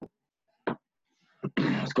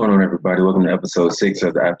What's going on, everybody? Welcome to episode 6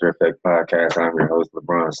 of the After Effect podcast. I'm your host,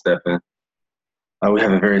 LeBron Steffen. We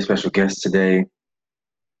have a very special guest today.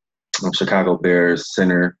 Chicago Bears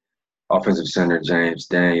center, offensive center, James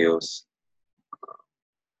Daniels,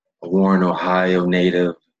 a Warren, Ohio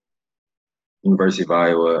native, University of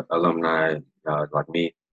Iowa alumni like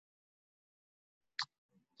me.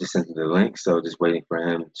 Just sent him the link, so just waiting for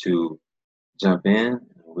him to jump in.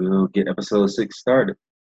 We'll get episode 6 started.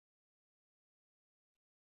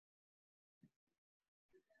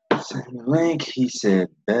 Sent him the link. He said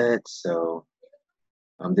bet, so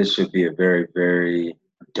this should be a very, very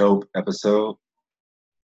dope episode.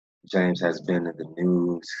 James has been in the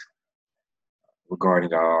news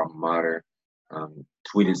regarding our alma mater,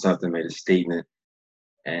 tweeted something, made a statement,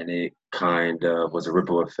 and it kind of was a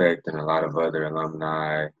ripple effect, and a lot of other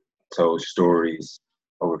alumni told stories.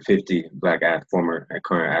 Over 50 former and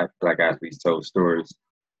current black athletes told stories.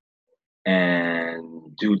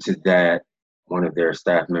 And due to that, one of their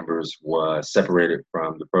staff members was separated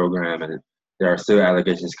from the program, and there are still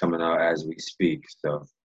allegations coming out as we speak. So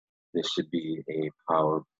this should be a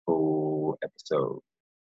powerful episode.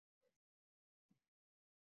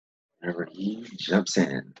 Whenever he jumps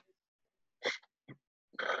in.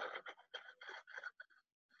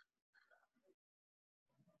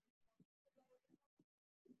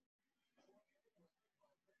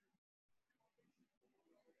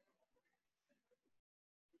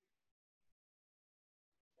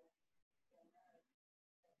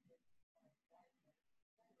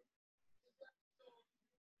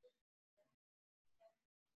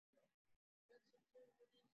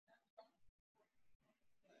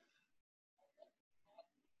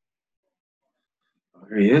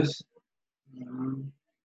 There he is. What's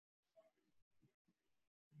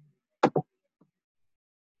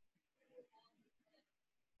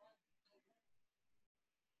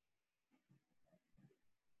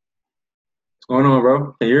going on,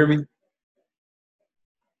 bro? Can you hear me?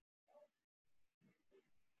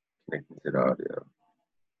 Connecting to the audio.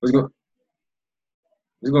 What's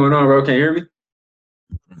going on, bro? Can you hear me?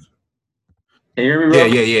 Can you hear me, bro?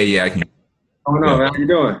 Yeah. I can. Oh no, man. How you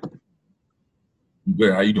doing?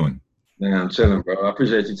 Good. How you doing? Man, I'm chilling, bro. I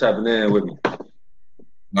appreciate you tapping in with me.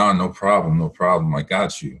 No problem. I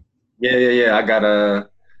got you. Yeah. I got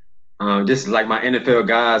this is like my NFL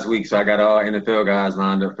guys week, so I got all NFL guys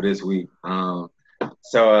lined up for this week. So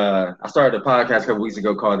I started a podcast a couple weeks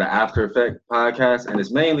ago called the After Effect podcast, and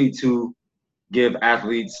it's mainly to give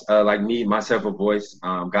athletes like me, myself, a voice.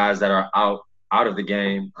 Guys that are out of the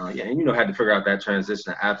game, and had to figure out that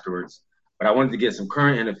transition afterwards. But I wanted to get some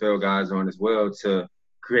current NFL guys on as well to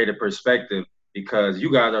create a perspective, because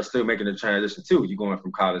you guys are still making the transition too. You're going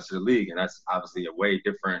from college to the league, and that's obviously a way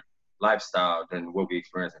different lifestyle than what we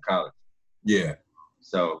experienced in college. Yeah.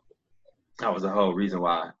 So that was the whole reason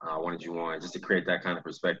why I wanted you on, just to create that kind of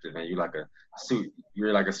perspective. And you're like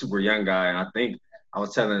a super young guy, and I think I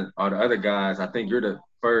was telling all the other guys, I think you're the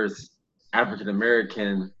first African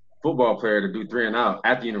American football player to do 3 and out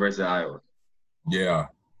at the University of Iowa. Yeah.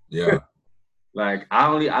 Like I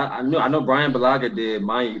know Brian Balaga did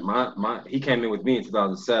my he came in with me in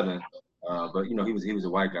 2007, but he was a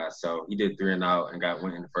white guy, so he did 3 and out and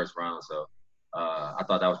went in the first round. So I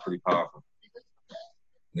thought that was pretty powerful.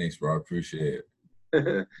 Thanks, bro. I appreciate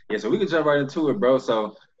it. Yeah, so we can jump right into it, bro.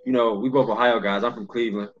 So we both Ohio guys. I'm from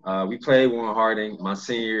Cleveland. We played Warren Harding my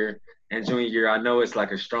senior and junior year. I know it's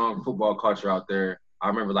like a strong football culture out there. I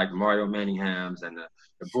remember like Mario Manninghams and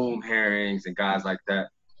the Boom Herrings and guys like that.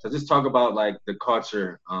 So just talk about like the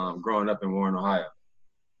culture growing up in Warren, Ohio.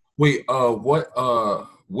 Wait, what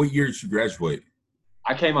year did you graduate?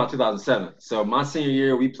 I came out 2007. So my senior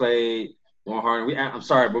year, we played Warren Harding. I'm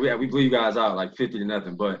sorry, but we blew you guys out like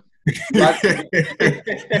 50-0. But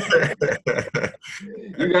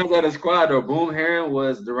you guys had a squad though. Boom Herring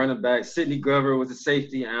was the running back. Sidney Glover was the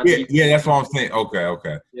safety. And yeah, that's what I'm saying.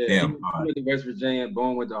 Okay. Yeah, damn. He went to West Virginia.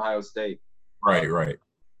 Boom went to Ohio State. Right.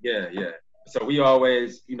 Yeah. So we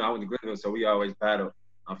always, I went to Glenville, so we always battled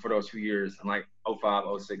for those few years, in like 05,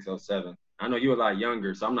 06, 07. I know you were a lot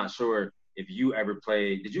younger, so I'm not sure if you ever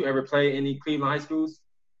played. Did you ever play any Cleveland high schools?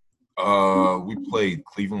 We played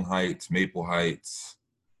Cleveland Heights, Maple Heights.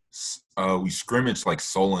 We scrimmaged like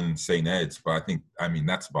Solon, St. Ed's, but I mean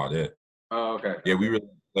that's about it. Oh, okay. Yeah, we really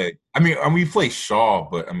played. We played Shaw,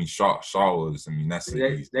 but Shaw was. That's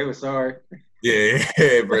they were sorry.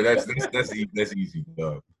 Yeah, bro. That's easy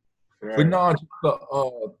stuff. Right. But no,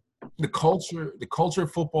 the culture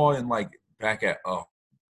of football and like back at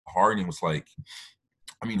Harding was like,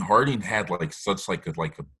 Harding had like such like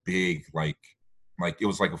a big like it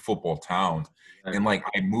was like a football town. Right. And like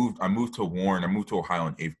I moved to Warren, I moved to Ohio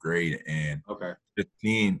in 8th grade, and okay.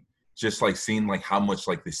 just seeing like how much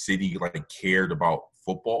like the city like cared about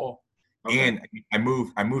football. Okay. And I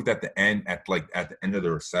moved at the end of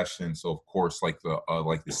the recession. So of course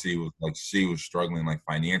the city was struggling like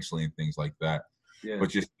financially and things like that. Yeah. But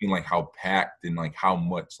just seeing like how packed and like how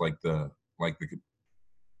much the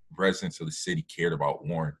residents of the city cared about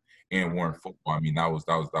Warren and Warren football. I mean, that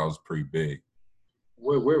was pretty big.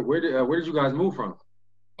 Where did you guys move from?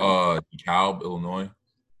 DeKalb, Illinois.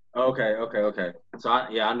 Okay. So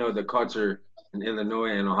I know the culture in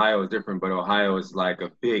Illinois and Ohio is different, but Ohio is like a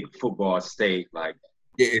big football state. Like,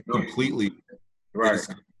 Yeah, it's completely right. It's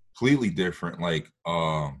completely different. Like,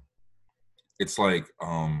 it's like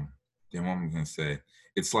damn, what am I gonna say?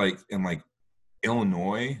 It's like in like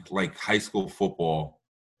Illinois, like high school football.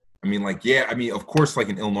 I mean, like, yeah, I mean, of course, like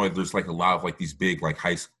in Illinois, there's like a lot of like these big like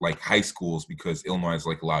high schools because Illinois has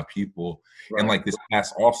like a lot of people. Right. And like this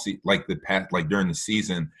past like during the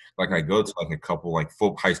season, like I go to like a couple like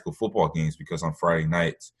high school football games because on Friday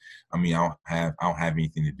nights, I mean, I don't have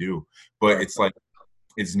anything to do. But Right. it's like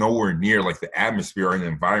it's nowhere near like the atmosphere or the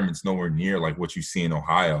environment's nowhere near like what you see in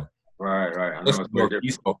Ohio. Right. I know it's very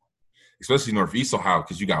different. Especially Northeast Ohio,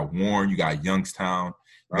 because you got Warren, you got Youngstown,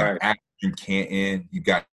 you got Akron, Canton,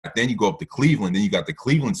 then you go up to Cleveland, then you got the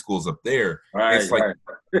Cleveland schools up there. Right. It's like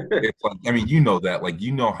I mean, you know that, like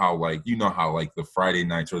you know how the Friday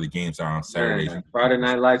nights or the games are on Saturdays. Man, Friday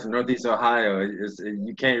Night Lights in Northeast Ohio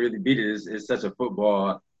you can't really beat it. It's such a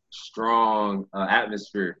football strong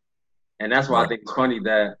atmosphere, and that's why I think it's funny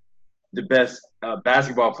that the best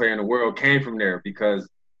basketball player in the world came from there because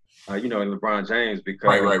LeBron James.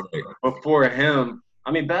 Because right. before him,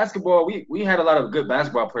 I mean, basketball we had a lot of good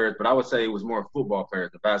basketball players, but I would say it was more football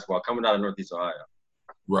players than basketball coming out of Northeast Ohio.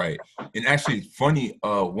 Right, and actually, it's funny.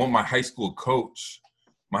 My high school coach,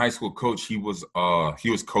 he was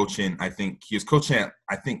coaching. I think he was coaching at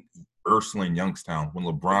Ursuline Youngstown when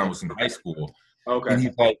LeBron was in high school. Okay.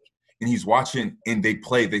 And he's watching, and they're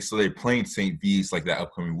playing St. V's like that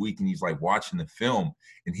upcoming week, and he's like watching the film,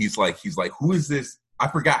 and he's like, who is this? I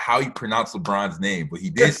forgot how he pronounced LeBron's name, but he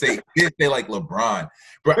did say like LeBron.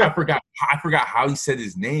 But I forgot how he said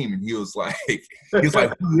his name, and he was like,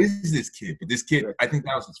 who is this kid? But this kid, I think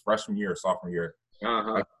that was his freshman year or sophomore year.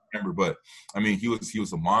 Uh-huh. I can't remember, but I mean, he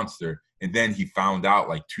was a monster. And then he found out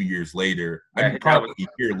like 2 years later, probably a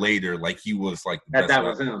year later, like he was like the best. That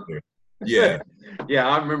was him. Yeah. Yeah,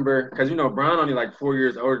 I remember because Brian only like 4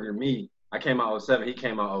 years older than me. I came out 07, he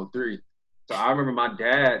came out 03. So I remember my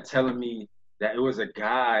dad telling me that it was a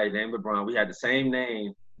guy named LeBron. We had the same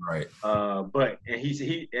name. Right. But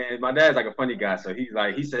he my dad's like a funny guy, so he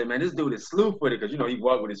said, man, this dude is slew-footed because he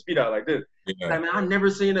walked with his feet out like this. Yeah. Like, man, I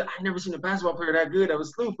never seen a basketball player that good that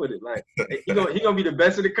was slew-footed. Like he gonna be the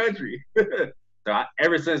best in the country. So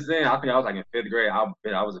ever since then, I think I was like in 5th grade.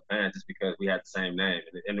 I was a fan just because we had the same name,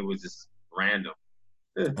 and it was just random.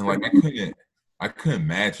 And like I couldn't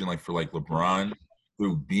imagine like for like LeBron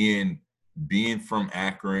through being from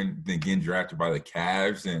Akron, then getting drafted by the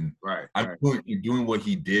Cavs, and doing what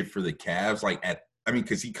he did for the Cavs, like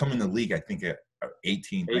because he come in the league, I think at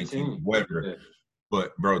 18, 19, whatever. Yeah.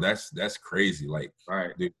 But bro, that's crazy. Like,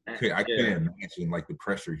 dude, I couldn't imagine like the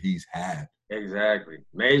pressure he's had. Exactly,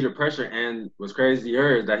 major pressure, and what's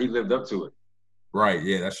crazier is that he lived up to it. Right.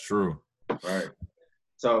 Yeah, that's true. Right.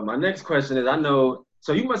 So my next question is,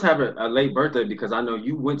 so you must have a late birthday because I know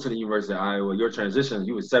you went to the University of Iowa. Your transition,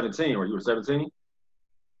 you were 17, or you were 17?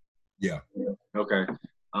 Yeah. Okay.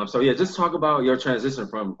 So yeah, just talk about your transition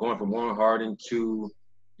from going from Warren Harding to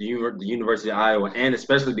the University of Iowa, and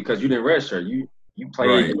especially because you didn't redshirt. You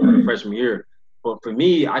played your freshman year. But for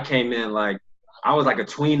me, I came in like I was like a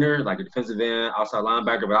tweener, like a defensive end, outside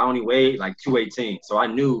linebacker, but I only weighed like 218. So I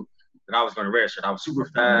knew that I was going to redshirt. I was super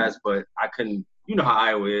fast, but I couldn't. You know how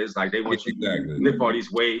Iowa is. Like, they want you to lift all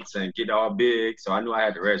these weights and get all big. So I knew I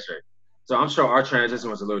had to redshirt. So I'm sure our transition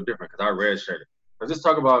was a little different because I redshirted. But just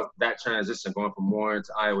talk about that transition going from Warren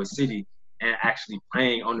to Iowa City and actually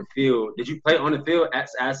playing on the field. Did you play on the field at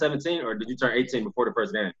 17, or did you turn 18 before the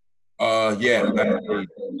first game? Yeah.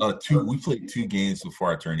 We played 2 games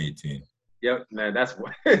before I turned 18. Yep, man, that's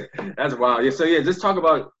wild. Yeah, so yeah, just talk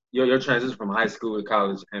about your transition from high school to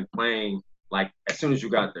college and playing like as soon as you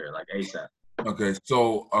got there, like ASAP. Okay,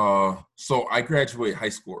 so I graduated high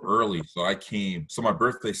school early. So my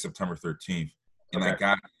birthday's September 13th, and I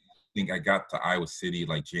got to Iowa City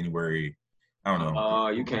like January. I don't know. Oh,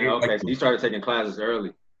 you came. Okay, so you started taking classes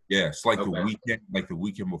early. Yeah, it's like the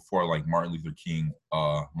weekend before like Martin Luther King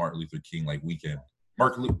like weekend.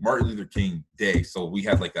 Martin Luther King Day. So we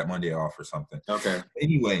had like that Monday off or something. Okay.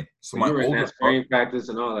 Anyway, so my older spring practice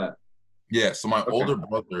and all that. Yeah, so my older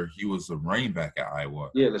brother, he was a running back at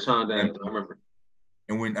Iowa. Yeah, LaShawn Daniels, I remember.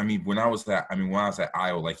 when I was at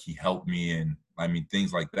Iowa, like he helped me and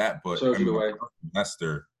things like that. But Shows you the way.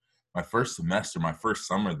 my first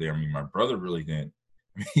summer there, my brother really didn't.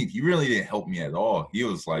 He really didn't help me at all. He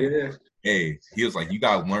was like, hey, he was like, you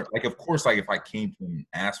gotta learn. Like, of course, like if I came to him and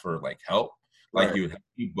asked for like help, like he would help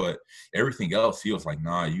me, but everything else, he was like,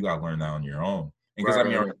 nah, you gotta learn that on your own. And because I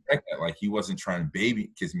respect that. Like he wasn't trying to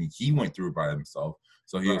baby, because he went through it by himself.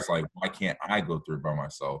 So he was like, why can't I go through it by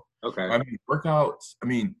myself? Okay. Workouts,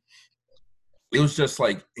 it was just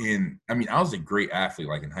like I was a great athlete,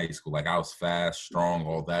 like in high school. Like I was fast, strong,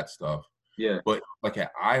 all that stuff. Yeah. But like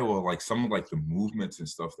at Iowa, like some of like the movements and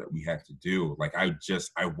stuff that we had to do, like I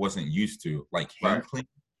wasn't used to. Like hand clean.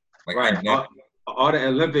 Like I never, all the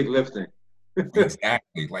Olympic lifting.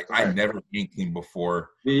 Exactly. Like I never hand cleaned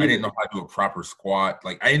before. I didn't know how to do a proper squat.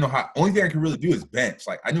 Like I didn't know how. Only thing I could really do is bench.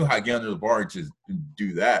 Like I knew how to get under the bar and just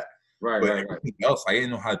do that. But everything else, I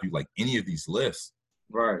didn't know how to do like any of these lifts.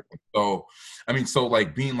 Right. So, so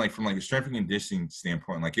like being like from like a strength and conditioning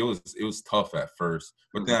standpoint, like it was tough at first.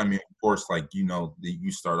 But then of course, like you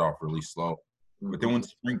start off really slow. But then when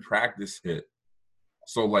spring practice hit,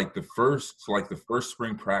 so the first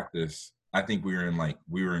spring practice, I think we were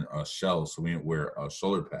in a shell, so we didn't wear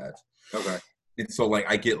shoulder pads. Okay. And so like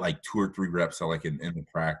I get like 2 or 3 reps at in the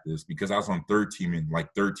practice, because I was on third team, and like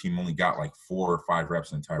third team only got like 4 or 5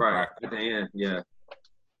 reps in entire practice. At the end, yeah.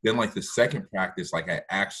 Then like the second practice, like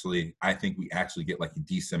I think we actually get like a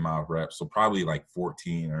decent amount of reps, so probably like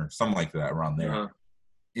 14 or something like that around there.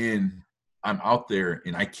 And I'm out there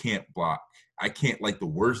and I can't block. I can't, like the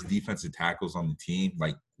worst defensive tackles on the team,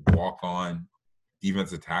 like walk on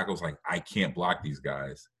defensive tackles, like I can't block these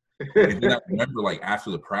guys. And then I remember like after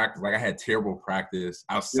the practice, like I had terrible practice.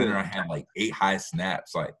 I was center, I had like 8 high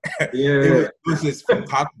snaps. Like it was just from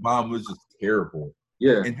top to bottom, it was just terrible.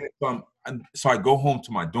 Yeah. And so I go home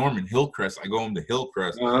to my dorm in Hillcrest. I go home to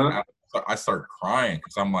Hillcrest. And I start crying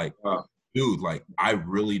because I'm like, dude, like I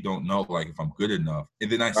really don't know like if I'm good enough.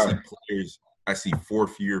 And then I see players, I see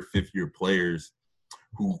 4th year, 5th year players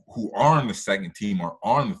who are on the second team or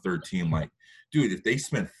on the third team. Like, dude, if they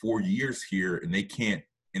spend 4 years here and they can't,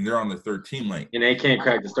 and they're on the third team, like, and they can't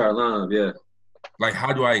crack the start line, like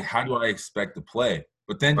how do I expect to play?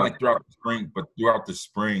 But then like throughout the spring, like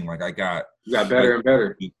you got better and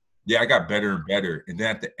better. Yeah, I got better and better. And then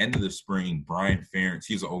at the end of the spring, Brian Ferentz,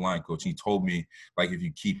 he's an O-line coach. He told me, like, if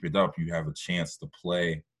you keep it up, you have a chance to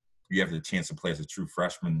play. You have the chance to play as a true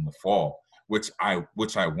freshman in the fall, which I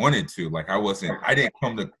wanted to. Like, I didn't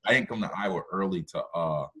come to Iowa early to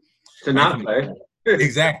not play.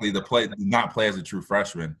 Exactly, not play as a true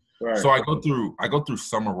freshman. Right. So I go through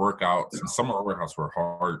summer workouts, and summer workouts were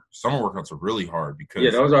hard. Summer workouts are really hard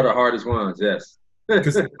because those are the hardest ones. Yes.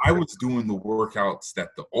 Because I was doing the workouts that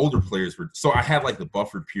the older players were. So I had like the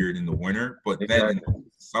buffer period in the winter, but then in the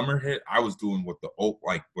summer hit, I was doing what the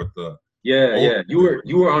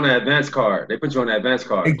You were on the advanced card. They put you on the advanced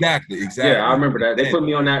card. Exactly. Yeah, I remember that. They put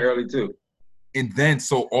me on that early too. And then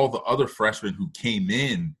so all the other freshmen who came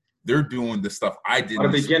in, they're doing the stuff I did. All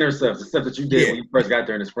the beginner stuff, the stuff that you did when you first got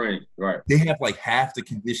there in the spring. Right. They have like half the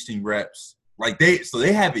conditioning reps. Like they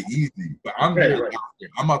have it easy, but I'm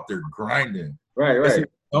out there grinding. Right.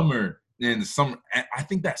 In the summer, I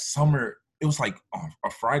think that summer it was like a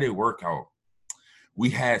Friday workout. We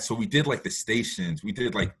did like the stations. We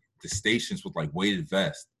did like the stations with like weighted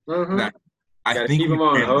vests. I think keep them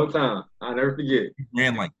on the whole time. I'll never forget. We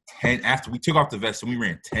ran like 10 after we took off the vest, and we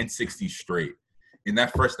ran 1060 straight. And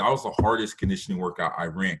that was the hardest conditioning workout I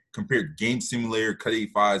ran compared to game simulator, cut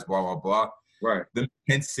 85s, blah blah blah. Right. The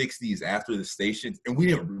 1060s after the stations, and we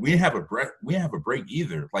didn't have a break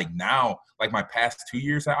either. Like now, like my past 2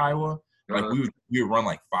 years at Iowa, like we would run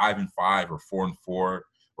like 5 and 5 or 4 and 4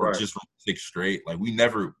 or just run 6 straight. Like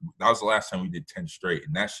that was the last time we did 10 straight,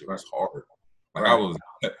 and that shit was hard. Like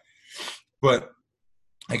but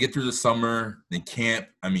I get through the summer, then camp.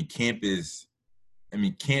 Camp is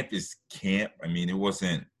camp. It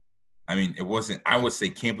wasn't. I would say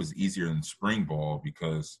camp was easier than spring ball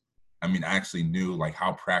because. I actually knew like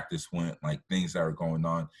how practice went, like things that were going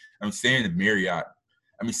on. Staying in Marriott.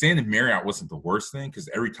 Staying in Marriott wasn't the worst thing because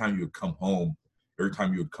every time you would come home, every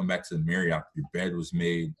time you would come back to the Marriott, your bed was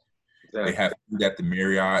made. Exactly. They have food at the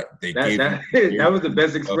Marriott. That was the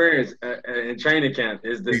best experience in training camp.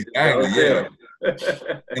 Is the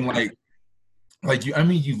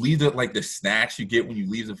and you leave the snacks you get when you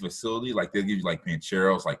leave the facility, like they'll give you like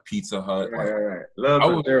Pancheros, like Pizza Hut. Right. Love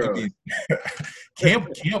Pancheros.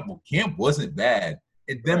 Camp wasn't bad.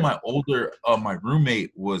 And then my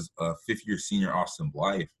roommate was a 5th year senior, Austin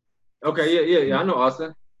Blythe. Okay, yeah. I know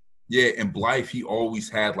Austin. Yeah, and Blythe, he always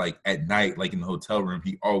had like at night, like in the hotel room,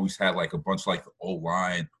 he always had like a bunch of like the old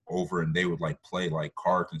line over, and they would like play like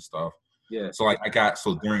cards and stuff. Yeah. So like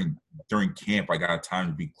during camp, I got time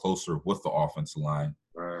to be closer with the offensive line.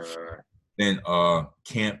 Right. Then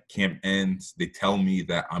camp ends. They tell me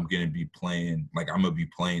that I'm gonna be playing, like I'm gonna be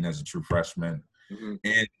playing as a true freshman. Mm-hmm.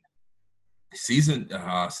 And season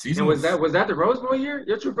And was that the Rose Bowl year?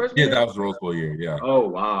 Your true freshman yeah, year? that was the Rose Bowl year, yeah. Oh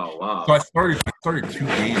wow. So I started 2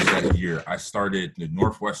 games that year. I started the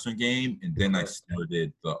Northwestern game, and then I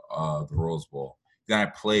started the Rose Bowl. Then I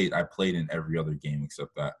played in every other game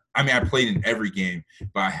except that. I mean, I played in every game,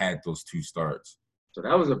 but I had those 2 starts. So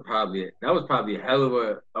that was probably a hell of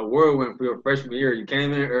a whirlwind for your freshman year. You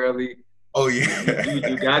came in early. Oh yeah.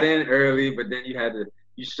 You got in early, but then you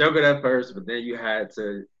struggled at first, but then you got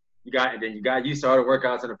used to all the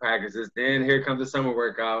workouts and the practices. Then here comes the summer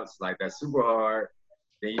workouts, like that's super hard.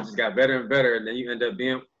 Then you just got better and better, and then you end up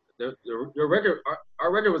being your record.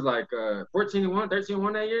 Our record was like 14-1,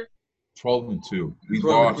 13-1 that year. 12-2. We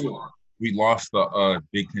lost the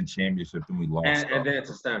Big Ten championship, and we lost. And then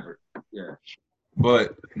to Stanford. Yeah.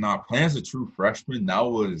 But playing as a true freshman, that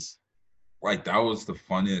was the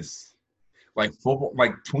funnest. Like football,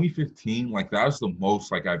 like 2015, like that was the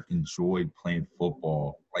most like I've enjoyed playing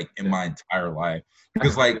football like in my entire life,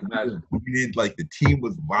 because like the team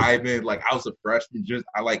was vibing. Like I was a freshman,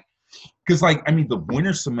 because like I mean the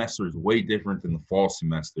winter semester is way different than the fall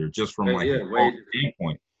semester, just from like a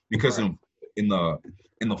standpoint. Because in the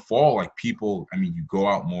fall, like people, I mean you go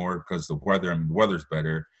out more because the weather's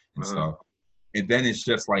better and stuff. And then it's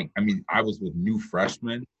just like, I mean, I was with new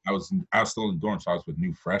freshmen. I was still in the dorm, so I was with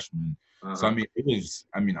new freshmen. So I mean,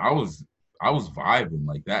 I was vibing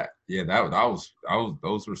like that. Yeah, those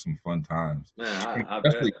were some fun times. Man,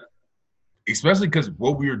 especially because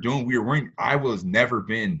what we were doing, we were wearing. Never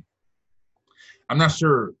been. I'm not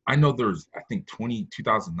sure. I know there's, I think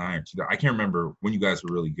 2009 or 2000. I can't remember when you guys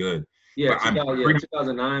were really good. Yeah,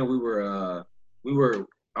 2009 we were.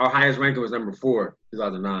 Our highest ranking was number 4,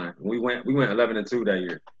 2009. We went 11-2 that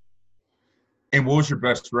year. And what was your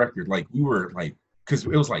best record? Like we were like, because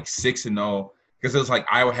it was like 6-0. Because it was like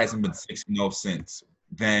Iowa hasn't been 6-0 since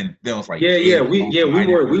then. Then it was like we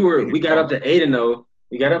got up to 8-0.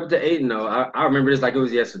 We got up to 8-0. I remember this like it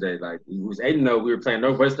was yesterday. Like it was 8-0. We were playing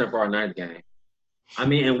Northwestern for our 9th game. I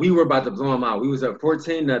mean, and we were about to blow them out. We was up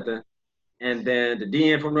 14-0, and then the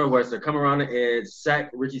DN from Northwestern come around the edge,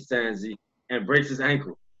 sack Richie Stanzi, and breaks his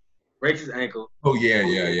ankle. Oh yeah.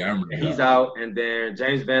 I remember. He's out, and then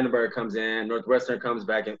James Vandenberg comes in. Northwestern comes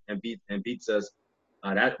back and beats us.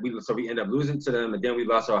 So we end up losing to them, and then we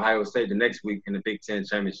lost to Ohio State the next week in the Big Ten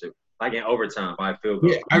championship, like in overtime by a field goal.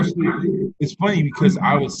 Yeah, actually, it's funny because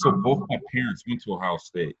both my parents went to Ohio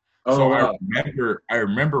State. Oh, so wow. I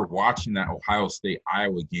remember watching that Ohio State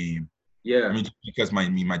Iowa game. Yeah. I mean, because my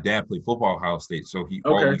dad played football at Ohio State, so he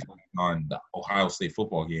always went on the Ohio State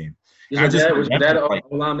football game. Was your dad an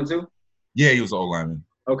O-lineman too? Yeah, he was an O-lineman.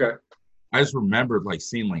 Okay. I just remembered like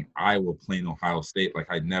seeing like Iowa playing Ohio State. Like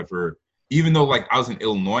I never, even though like I was in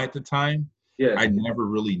Illinois at the time, I never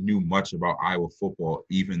really knew much about Iowa football,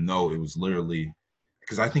 even though it was literally,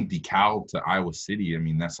 because I think DeKalb to Iowa City, I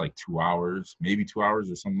mean, that's like 2 hours, maybe 2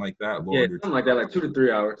 hours or something like that. Something like that, like 2 to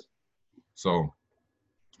 3 hours. So,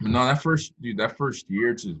 no, that first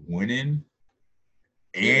year just winning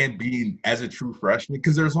and being as a true freshman,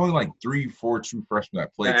 because there's only like 3-4 true freshmen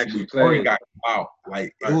that played. Actually played. Got out.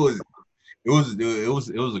 Like it was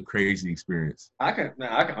a crazy experience. I can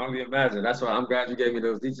only imagine. That's why I'm glad you gave me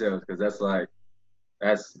those details, because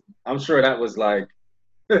I'm sure that was like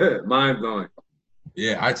mind blowing.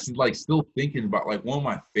 Yeah, I like still thinking about like one of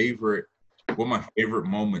my favorite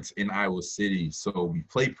moments in Iowa City. So we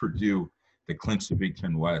played Purdue to clinch the Big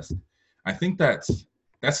Ten West. I think that's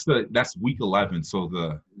week 11.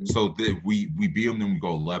 We beat them, then we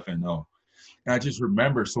go 11-0. And I just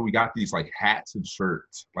remember, so we got these like hats and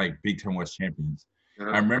shirts, like Big Ten West champions.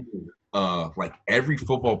 I remember like every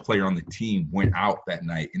football player on the team went out that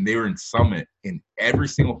night, and they were in Summit, and every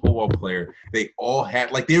single football player, they all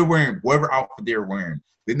had, like, they were wearing whatever outfit they were wearing.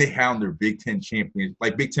 Then they had on their Big Ten champions,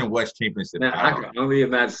 like Big Ten West championship. Now, I can only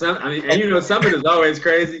imagine. And Summit is always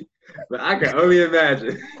crazy, but I can only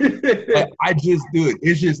imagine. I just do it.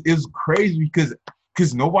 It's crazy because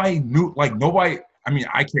nobody knew, like nobody.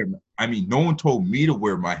 No one told me to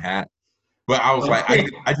wear my hat, but I was like, I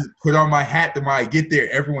just put on my hat. Then when I get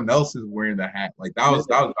there, everyone else is wearing the hat. Like that was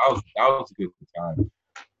a good time.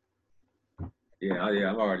 Yeah,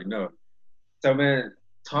 I already know. So man,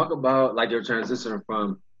 talk about like your transition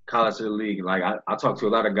from college to the league. Like I talk to a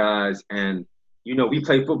lot of guys, and we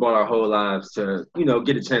play football our whole lives to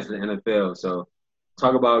get a chance in the NFL. So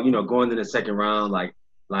talk about, you know, going to the second round, like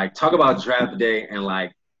talk about draft day and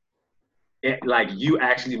like you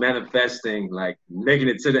actually manifesting, like making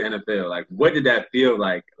it to the NFL. Like, what did that feel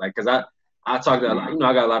like? Like, cause I talked to a lot, you know,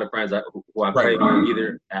 I got a lot of friends who I played with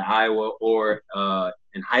either at Iowa or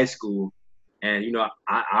in high school, and you know,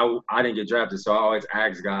 I didn't get drafted, so I always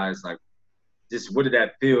ask guys like, just what did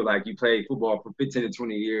that feel like? You played football for 15 to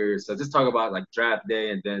 20 years, so just talk about like draft day,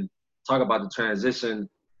 and then talk about the transition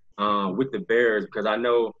with the Bears, because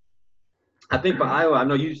I think for Iowa, I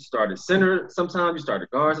know you started center sometimes, you started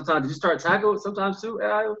guard sometimes. Did you start tackle sometimes too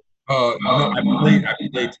at Iowa? No, I played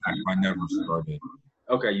tackle. I never started.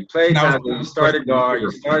 Okay, you played tackle, you started guard,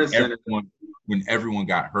 you started center. When everyone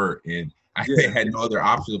got hurt, and I had no other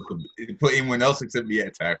option to put anyone else except me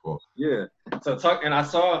at tackle. Yeah. So and I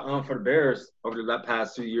saw for the Bears over the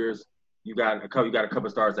past 2 years, you got a couple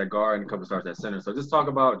starts at guard and a couple starts at center. So just talk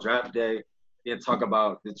about draft day, and talk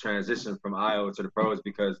about the transition from Iowa to the pros,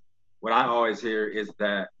 because what I always hear is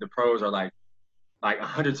that the pros are like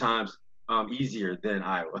 100 times easier than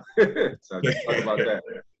Iowa. So just talk about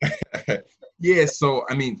that. Yeah, so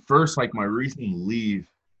I mean, first, like my reason to leave.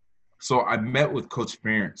 So I met with Coach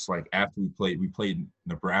Ferentz like after we played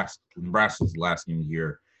Nebraska. Nebraska's the last game of the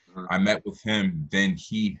year. I met with him. Then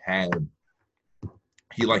he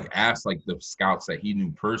like asked like the scouts that he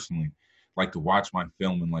knew personally, like to watch my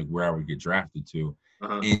film and like where I would get drafted to.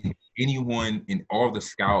 And anyone in all the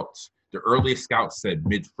scouts, the earliest scouts said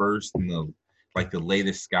mid-first, and the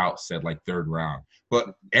latest scout said like third round.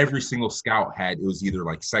 But every single scout it was either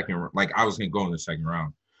like second, like I was gonna go in the second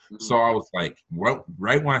round. So I was like, well,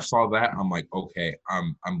 right when I saw that, I'm like, okay,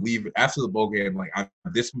 I'm leaving after the bowl game. Like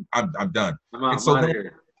I'm done. And so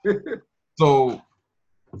so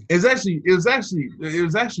it was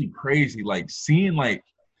actually crazy, like seeing my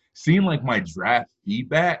draft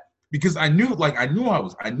feedback, because I knew I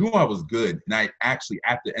was good, and I actually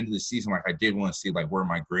at the end of the season, like I did want to see like where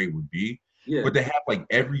my grade would be. Yeah. But they have like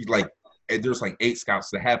there's like 8 scouts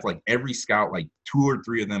that have like every scout, like 2 or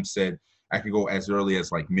 3 of them said I could go as early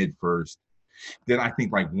as like mid-first. Then I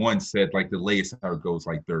think like one said like the latest I would go is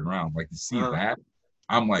like third round. Like to see that,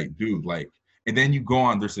 I'm like, dude, like, and then you go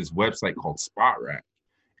on, there's this website called SpotRack,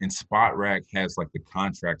 and SpotRack has like the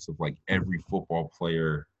contracts of like every football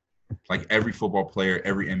player,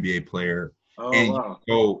 every NBA player. You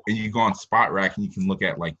go on SpotRack and you can look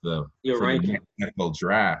at like the NFL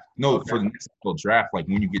draft. For the next NFL draft, like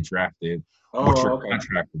when you get drafted, what your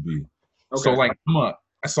contract will be. So like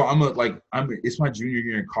it's my junior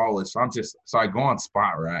year in college. So I go on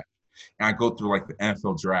SpotRack and I go through like the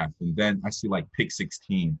NFL draft, and then I see like pick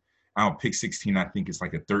 16. Pick 16, I think it's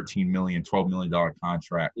like a $13 million, $12 million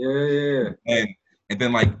contract. Yeah. And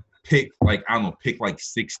then like pick like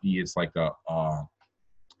 60 is like I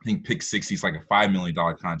think pick 60 is like a $5 million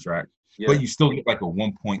contract. Yeah. But you still get like a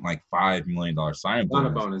 $1.5 million sign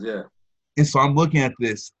bonus. Yeah. And so I'm looking at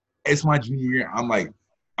this. It's my junior year. I'm like,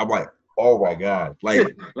 oh my God. Like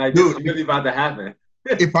dude, this is really about to happen.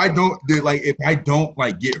 if I don't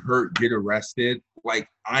like get hurt, get arrested, like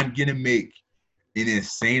I'm gonna make an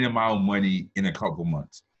insane amount of money in a couple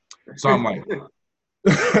months. So I'm like,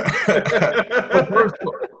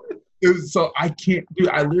 so I can't, dude.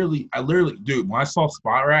 I literally, dude. When I saw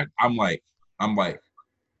SpotRack, I'm like,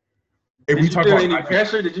 Did you feel any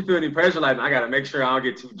pressure? Did you feel any pressure? Like, I gotta make sure I don't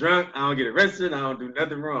get too drunk, I don't get arrested, I don't do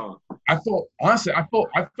nothing wrong. I felt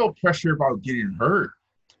pressure about getting hurt.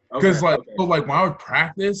 Because so like when I would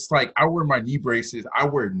practice, like I wear my knee braces, I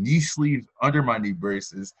wear knee sleeves under my knee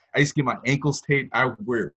braces. I used to get my ankles taped. I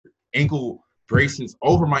wear ankle braces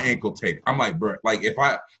over my ankle tape. I'm like, bro, like if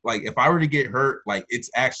I were to get hurt, like it's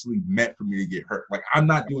actually meant for me to get hurt. Like I'm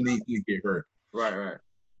not doing anything to get hurt. Right.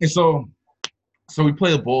 And so we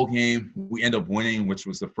play a bowl game. We end up winning, which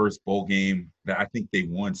was the first bowl game that I think they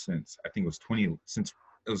won since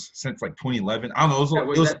like 2011. I don't know.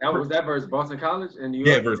 Was that versus Boston College in New York?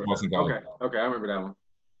 Yeah, versus Boston College. Okay, I remember that one.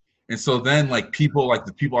 And so then, like the people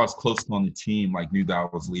I was close to on the team, like knew that I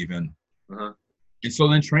was leaving. And so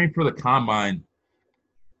then, trained for the combine.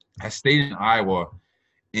 I stayed in Iowa,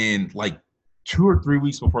 and like 2 or 3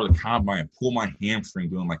 weeks before the combine, I pulled my hamstring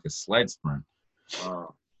doing like a sled sprint.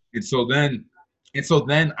 Wow. And so then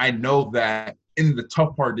I know that, and the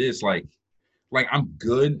tough part is like I'm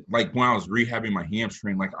good. Like when I was rehabbing my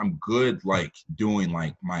hamstring, like I'm good, like doing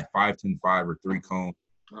like my 5-10-5 or 3-cone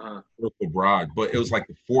vertical broad. But it was like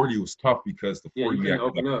the 40 was tough because the 40 you couldn't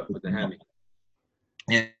open up with the heavy.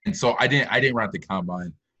 And so I didn't run the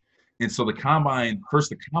combine. And so the combine,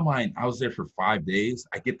 I was there for 5 days.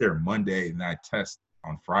 I get there Monday and I test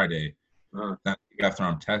on Friday. After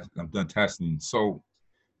I'm done testing. So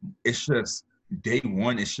it's just day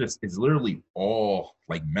one, it's literally all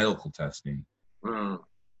like medical testing. Mm-hmm.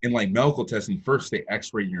 And like medical testing, first they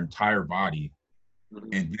x-ray your entire body.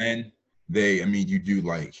 And then you do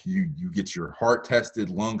like, you get your heart tested,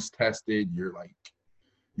 lungs tested,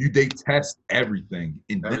 they test everything.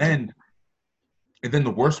 And then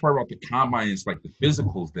the worst part about the combine is like the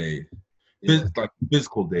physicals day. Like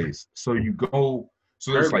physical days. So you go,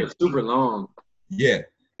 so there's like super long. Yeah.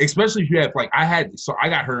 Especially if you have I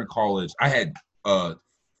got hurt in college. I had 2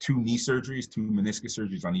 knee surgeries, 2 meniscus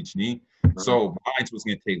surgeries on each knee. So mine was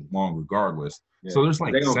gonna take long regardless. Yeah. So there's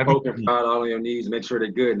like they're gonna poke and prod all on your knees, make sure they're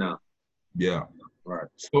good now. Yeah. Right.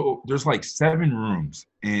 So there's like 7 rooms,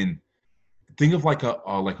 and think of like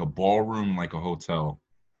a ballroom, like a hotel.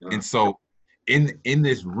 And so in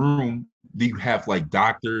this room, you have like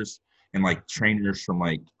doctors and like trainers from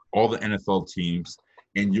like all the NFL teams,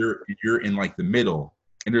 and you're in like the middle,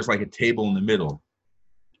 and there's like a table in the middle.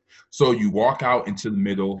 So you walk out into the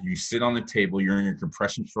middle, you sit on the table, you're in your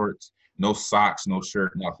compression shorts, no socks, no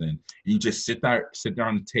shirt, nothing. And you just sit there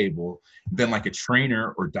on the table. Then like a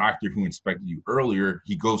trainer or doctor who inspected you earlier,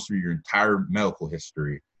 he goes through your entire medical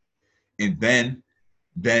history. And then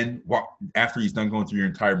after he's done going through your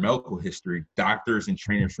entire medical history, doctors and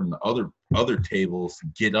trainers from the other tables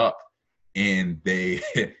get up, and they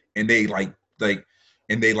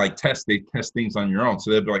test things on your own.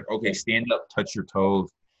 So they'll be like, okay, stand up, touch your toes,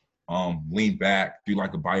 lean back, do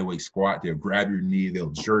like a bodyweight squat. They'll grab your knee,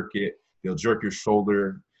 they'll jerk it, they'll jerk your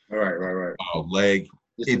shoulder, right, leg,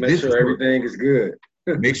 just to make sure everything is good.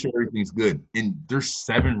 Make sure everything's good. And there's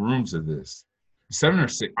 7 rooms of this. 7 or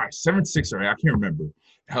 6, 7, 6, or 8, I can't remember.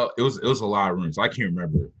 Hell, it was a lot of rooms. I can't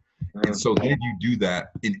remember. And so then you do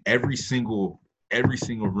that in every single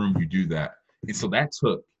room. You do that, and so that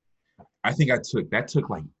took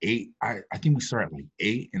like 8. I think we started at like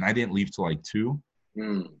 8, and I didn't leave till like 2.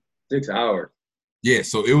 6 hours. Yeah,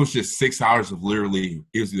 so it was just 6 hours of literally,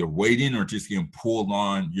 it was either waiting or just getting pulled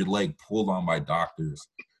on, your leg pulled on by doctors,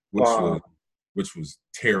 which was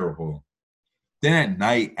terrible. Then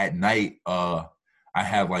at night, I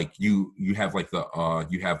have like you have like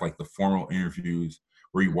the formal interviews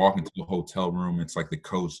where you walk into the hotel room. It's like the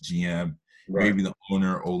coach, GM, maybe the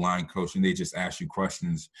owner, O-line coach, and they just ask you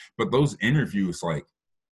questions. But those interviews, like,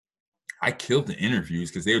 I killed the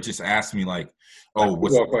interviews because they would just ask me like, "Oh,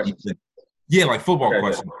 what's the questions?" Yeah, like football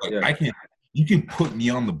questions. Like you can put me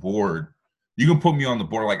on the board. You can put me on the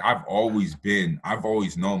board. Like I've always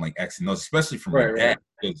known like X and O's, especially from my dad,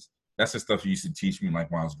 because that's the stuff he used to teach me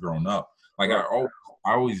like when I was growing up. Like I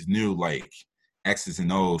always knew like X's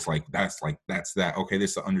and O's, like that's that. Okay,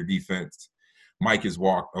 this is the under defense. Mike is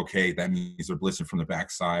walk. Okay, that means they're blitzing from the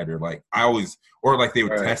backside, or like they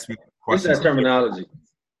would test me. What's that terminology?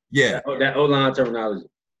 Yeah, that O-line terminology.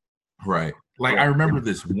 Right. Like I remember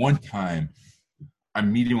this one time,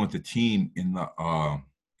 I'm meeting with the team and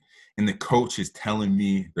the coach is telling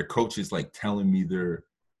me their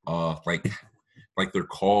like their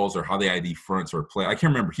calls or how they ID fronts or play. I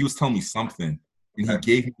can't remember. He was telling me something, and he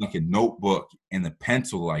gave me like a notebook and a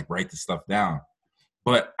pencil to like write the stuff down.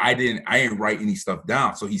 But I didn't write any stuff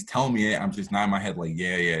down. So he's telling me it. I'm just nodding my head like,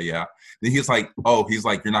 yeah. Then he's like,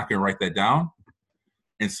 you're not gonna write that down?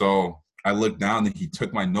 And so I looked down, and he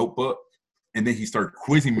took my notebook, and then he started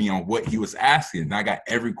quizzing me on what he was asking. And I got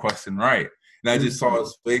every question right. And I just saw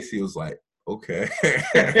his face. He was like, okay.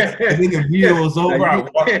 I think the video was over. I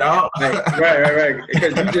walked out. Right.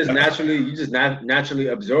 Because you just naturally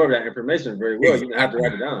absorb that information very well. Exactly. You don't have to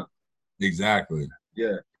write it down. Exactly.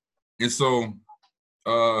 Yeah. And so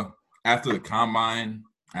after the combine,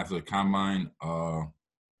 after the combine,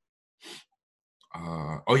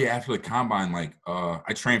 like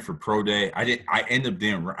I trained for pro day. I didn't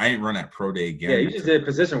run at pro day again. Yeah, you just did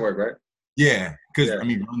position work, right? Yeah, because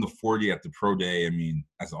run the 40 at the pro day. I mean,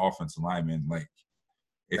 as an offensive lineman, like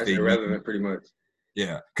if that's irrelevant, pretty much.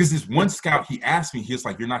 Yeah, because this one scout, he asked me, he was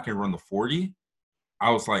like, "You're not gonna run the 40?"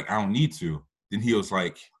 I was like, "I don't need to." Then he's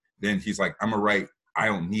like, "I'm gonna write. I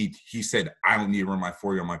don't need." He said, "I don't need to run my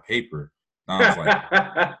 40 on my paper." And I was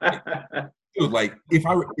like. Dude, like if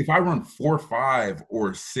I run 4.5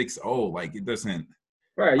 or 6.0, like it doesn't.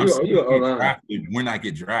 Right, you when I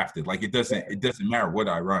get drafted, like it doesn't matter what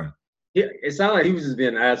I run. Yeah, it sounded like he was just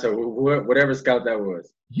being an asshole, whatever scout that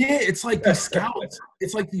was. Yeah, it's like these scouts.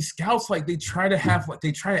 Like they try to act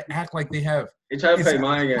like they have. They try to play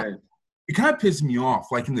mind games. It kind of pisses me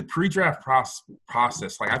off. Like in the pre-draft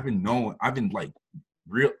process, like I've been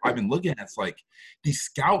looking at, it's like these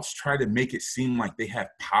scouts try to make it seem like they have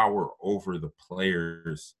power over the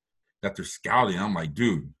players that they're scouting. I'm like,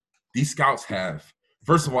 dude, these scouts have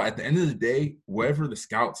first of all, at the end of the day, whatever the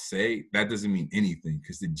scouts say, that doesn't mean anything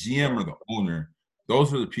because the GM or the owner,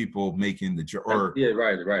 those are the people making the right.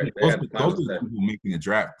 those are the people making the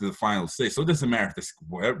draft to the final say. So it doesn't matter if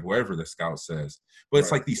whatever the scout says. But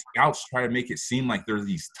it's like these scouts try to make it seem like they're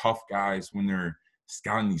these tough guys when they're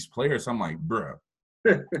scouting these players. I'm like, bro,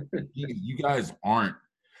 you guys aren't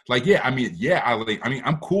like,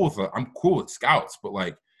 I'm cool with scouts, but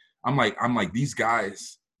like, I'm like these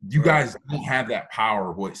guys. You guys don't have that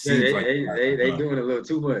power. What it seems they doing a little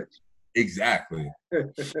too much. Exactly.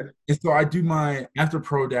 And so I do after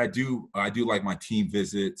pro day, I do like my team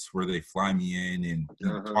visits where they fly me in and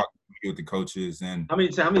talk with the coaches. And how many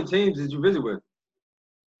teams did you visit with?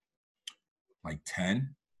 Like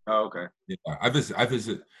 10. Oh, okay. Yeah, I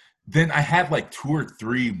visit. Then I had like 2 or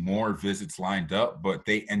 3 more visits lined up, but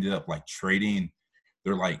they ended up like trading.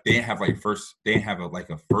 They're like they had like a first pick, but it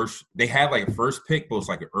was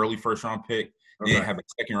like an early first round pick. Okay. They didn't have a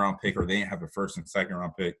second round pick, or they didn't have a first and second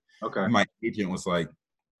round pick. Okay. And my agent was like,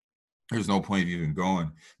 "There's no point of even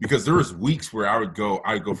going," because there was weeks where I would go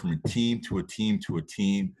from a team to a team to a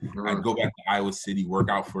team. I'd go back to Iowa City, work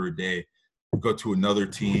out for a day, go to another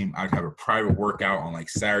team. I'd have a private workout on like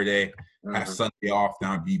Saturday, have Sunday off, then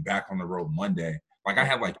I'd be back on the road Monday. Like I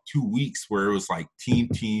had like 2 weeks where it was like team,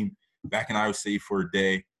 back in Iowa City for a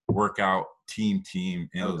day, workout, team.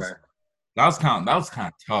 And that was kind of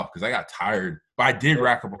tough because I got tired. But I did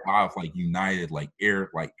rack up a lot of like United, like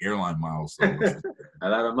airline miles. So a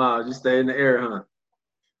lot of miles. You stay in the air, huh?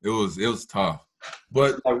 It was tough.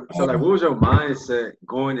 But so what was your mindset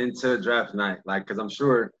going into draft night? Like, because I'm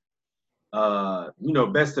sure,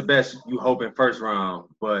 best to best, you hoping first round,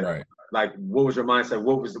 but like, what was your mindset?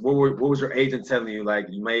 What was your agent telling you? Like,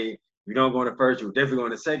 you don't go in the first, you're definitely going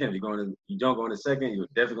to second. You don't go in the second, you're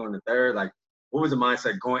definitely going to third. Like, what was the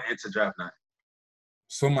mindset going into draft night?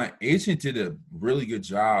 So my agent did a really good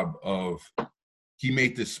job he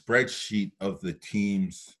made the spreadsheet of the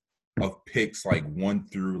teams of picks like 1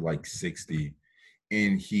 through like 60.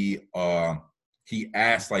 And he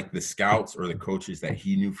asked like the scouts or the coaches that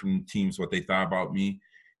he knew from the teams what they thought about me.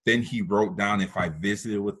 Then he wrote down if I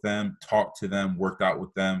visited with them, talked to them, worked out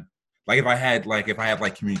with them. Like if I had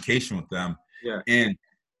communication with them. Yeah. And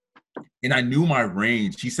I knew my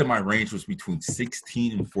range. He said my range was between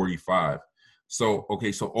 16 and 45. So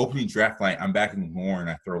opening draft night, I'm back in Warren.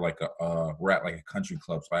 I throw like we're at like a country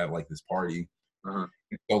club, so I have like this party.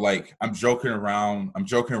 So like I'm joking around,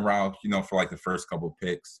 for like the first couple of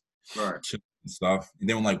picks, right, and stuff. And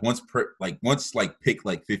then like once pick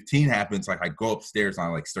like 15 happens, like I go upstairs and I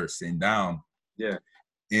like start sitting down. Yeah.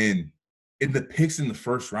 And the picks in the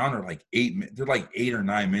first round are like 8. They're like 8 or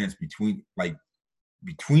 9 minutes between each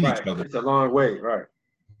other. It's a long wait, right?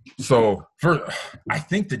 So I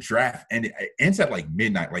think the draft ends at like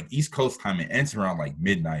midnight, like East Coast time. It ends around like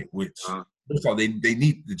midnight, which first of all, they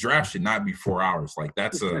need the draft should not be 4 hours. Like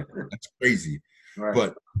that's crazy. Right.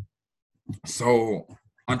 But so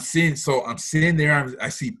I'm sitting there. I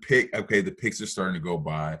see pick. Okay, the picks are starting to go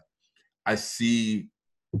by. I see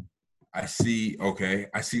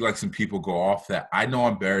like some people go off that I know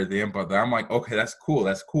I'm better than, but I'm like, okay, that's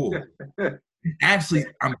cool. Actually,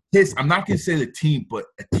 I'm pissed. I'm not going to say the team, but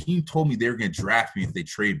a team told me they were going to draft me if they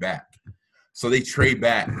trade back. So they trade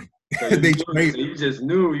back. So you just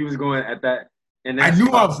knew you was going at that. And I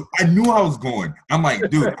knew I was going. I'm like,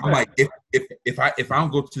 dude. I'm like, if I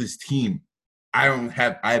don't go to this team, I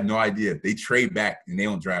have no idea. They trade back and they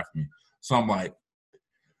don't draft me. So I'm like,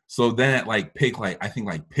 so then at like pick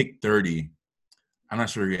pick 30. I'm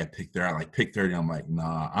not sure you had pick there. Like pick 30. I'm like,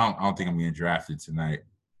 nah, I don't think I'm getting drafted tonight.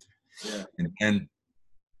 Yeah. And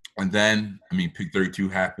then I mean, pick 32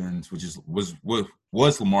 happens, which was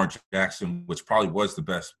Lamar Jackson, which probably was the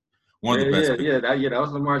best, one of the best. That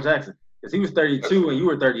was Lamar Jackson because he was 32 and you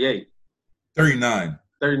were 38. 39.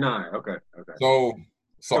 39. Okay. So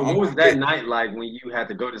what was that night like when you had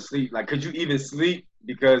to go to sleep? Like, could you even sleep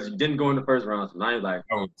because you didn't go in the first round? So now you're like,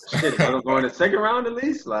 shit, I don't go in the second round at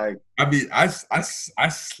least. Like, I mean, I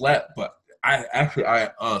slept, but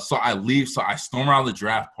so I leave. So I storm out of the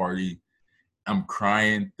draft party. I'm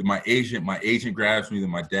crying. Then my agent grabs me.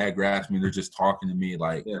 Then my dad grabs me. They're just talking to me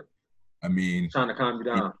like, I mean, trying to calm you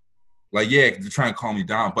down. Like, yeah, they're trying to calm me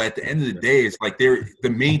down. But at the end of the day, it's like the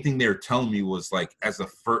main thing they were telling me was like, as a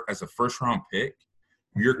first round pick,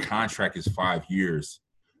 your contract is 5 years.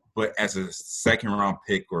 But as a second round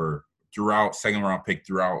pick throughout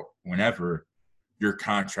whenever, your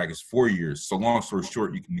contract is 4 years. So long story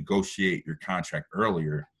short, you can negotiate your contract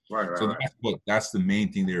earlier. Right. So that's the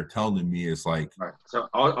main thing they were telling me is like. Right. So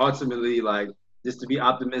ultimately, like just to be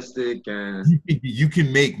optimistic and you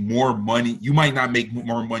can make more money. You might not make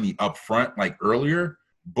more money up front, like earlier,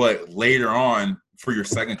 but later on for your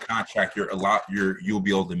second contract, you'll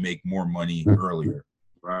be able to make more money earlier.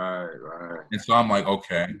 Right. And so I'm like,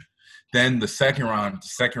 okay. Then the second round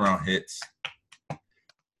hits.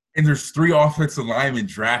 And there's 3 offensive linemen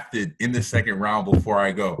drafted in the second round before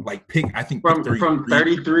I go. Like I think from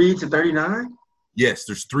 33 to 39. Yes,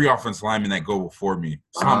 there's 3 offensive linemen that go before me.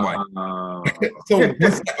 So I'm like, so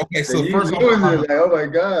first off, like, oh my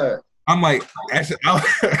god. I'm like, actually,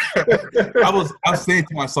 I was saying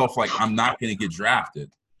to myself like, I'm not gonna get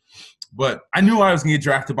drafted, but I knew I was gonna get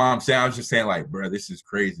drafted. But I was just saying like, bro, this is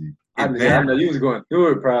crazy. I know you was going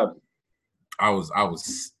through it probably. I was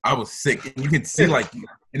sick. And you can see like,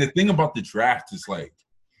 and the thing about the draft is like,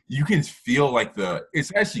 you can feel like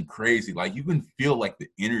it's actually crazy. Like you can feel like the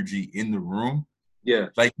energy in the room. Yeah.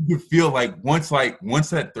 Like you can feel like once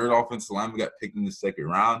that third offensive lineman got picked in the second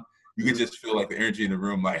round, you could just feel like the energy in the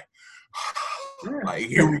room, like, like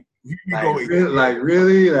here we go.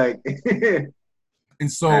 Really.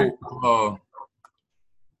 And so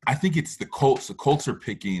I think it's the Colts. The Colts are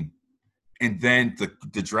picking. And then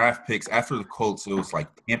the draft picks after the Colts, it was like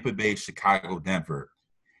Tampa Bay, Chicago, Denver.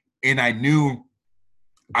 And I knew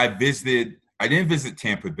I didn't visit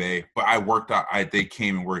Tampa Bay, but I worked out. They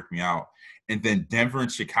came and worked me out. And then Denver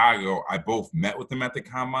and Chicago, I both met with them at the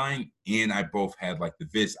combine, and I both had like the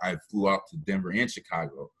visit. I flew out to Denver and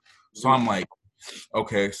Chicago. So I'm like,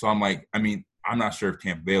 okay. So I'm like, I mean, I'm not sure if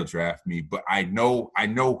Tampa Bay will draft me, but I know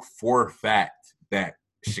for a fact that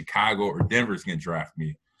Chicago or Denver is going to draft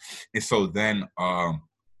me. And so then while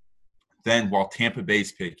Tampa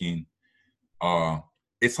Bay's picking,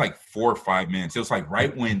 it's like 4 or 5 minutes. It was like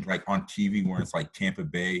right when like on TV where it's like Tampa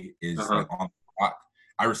Bay is like on the clock,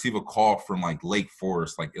 I receive a call from like Lake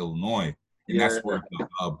Forest, like Illinois, and that's where the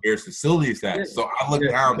Bears facility is at. So I look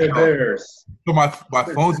down. The Bears. So my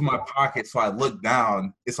phone's in my pocket, so I look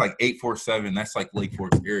down. It's like 847. That's like Lake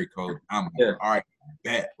Forest area code. I'm like, all right,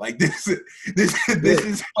 bet. Like this is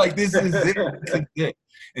it.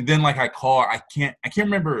 And then like I call, I can't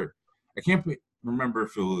remember if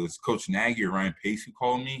it was Coach Nagy or Ryan Pace who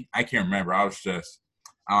called me. I can't remember. I was just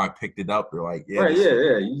I picked it up. They're like, yeah,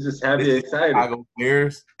 You just happy, excited. Chicago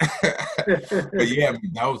Bears. But yeah, I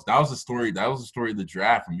mean, that was the story. That was the story of the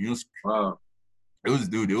draft. I mean, it was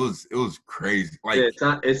crazy. Like it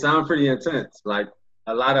sounded pretty intense. Like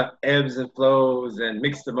a lot of ebbs and flows and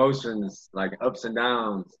mixed emotions, like ups and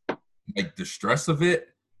downs. Like the stress of it.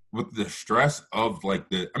 With the stress of like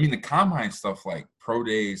the combine stuff, like pro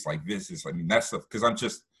days, like visits, I mean, that stuff, because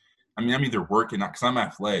I'm either working out, because I'm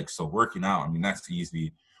athletic, so working out, I mean, that's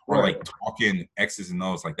easy. Or like talking X's and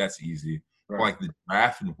O's, like that's easy. Right. But like the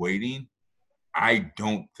draft and waiting, I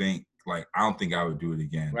don't think I would do it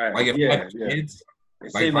again. Right. Like if I have kids,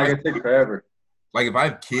 it seems like it took forever. Like if I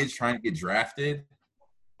have kids trying to get drafted,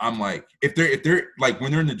 I'm like, if they're like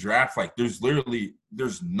when they're in the draft, like there's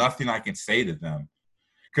nothing I can say to them.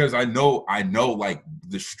 Because I know, like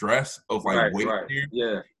the stress of like waiting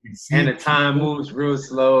there, and the time moves real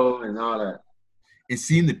slow and all that. And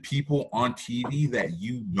seeing the people on TV that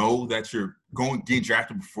you know that you're getting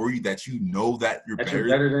drafted before you, that you know that you're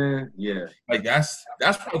better than, like that's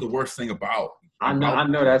probably the worst thing about. I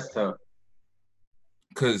know that's tough.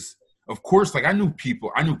 Because of course, like I knew people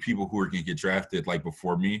who were gonna get drafted like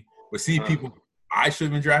before me, but seeing people I should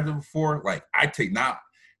have been drafted before, like I take now.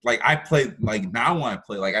 Like I play, like now when I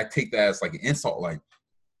play, like I take that as like an insult. Like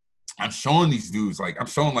I'm showing these dudes, like I'm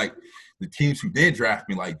showing like the teams who did draft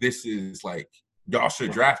me, like this is like y'all should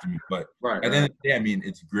have drafted me. But at the end of the day, I mean,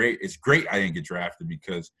 it's great. It's great I didn't get drafted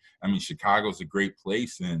because I mean Chicago's a great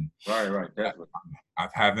place and definitely. I've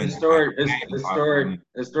haven't historic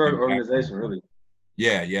organization, really.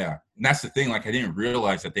 Yeah, and that's the thing. Like I didn't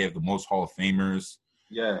realize that they have the most Hall of Famers.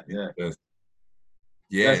 Lesson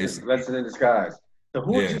in disguise. So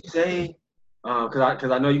who would you say?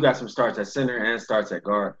 Because I know you got some starts at center and starts at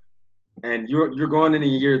guard, and you're going into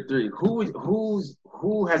year 3.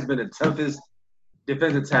 Who has been the toughest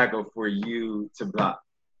defensive tackle for you to block?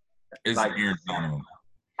 It's like Aaron Donald.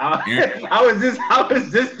 I was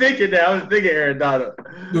just thinking that. I was thinking Aaron Donald.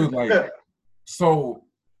 Dude, like so.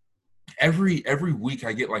 Every week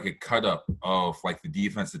I get like a cut up of like the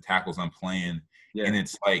defensive tackles I'm playing. Yeah. And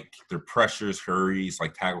it's like their pressures, hurries,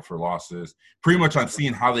 like tackle for losses. Pretty much I'm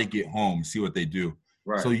seeing how they get home, see what they do.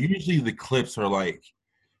 Right. So usually the clips are like,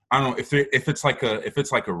 I don't know, if it's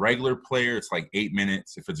like a regular player, it's like 8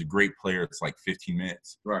 minutes. If it's a great player, it's like 15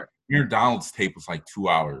 minutes. Right. Aaron Donald's tape was like 2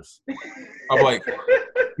 hours. I'm like,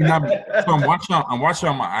 so I'm watching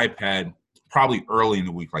on my iPad probably early in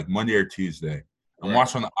the week, like Monday or Tuesday. I'm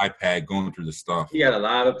watching on the iPad, going through the stuff. He got a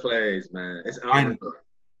lot of plays, man.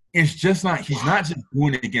 It's just not. He's not just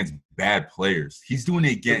doing it against bad players. He's doing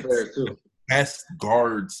it against the best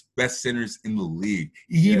guards, best centers in the league.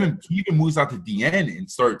 He even moves out to DN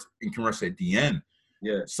and can rush at DN.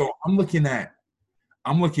 Yeah. So I'm looking at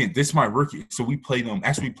this is my rookie. So we played him.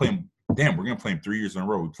 Actually, we play him. Damn, we're gonna play him 3 years in a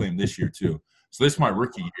row. We play him this year too. So this is my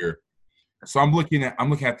rookie year. So I'm looking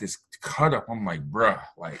at this cut up. I'm like, bruh,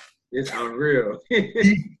 like it's unreal.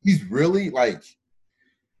 he's really like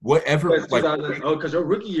whatever. Because your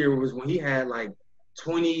rookie year was when he had like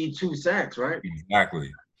 22 sacks, right?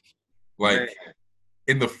 Exactly. Like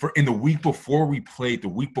in the week before we played the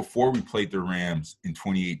Rams in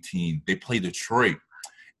 2018, they played Detroit,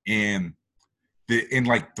 and in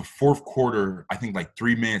like the fourth quarter, I think like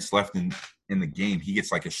 3 minutes left in the game, he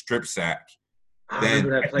gets like a strip sack. I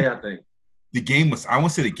remember that play. I think I want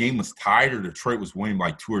to say the game was tied or Detroit was winning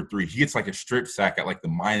like 2 or 3. He gets like a strip sack at like the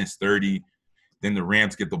 -30. Then the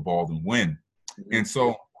Rams get the ball and win. Mm-hmm. And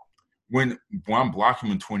so when I'm blocking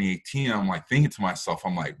him in 2018, I'm like thinking to myself,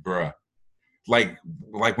 I'm like, bruh, like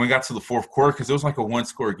when I got to the fourth quarter, because it was like a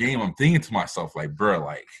 1-score game, I'm thinking to myself, like, bruh,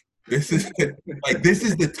 like this is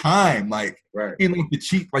the time. Like in like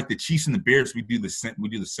the Chiefs and the Bears, we do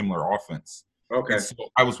the similar offense. Okay. And so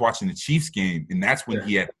I was watching the Chiefs game, and that's when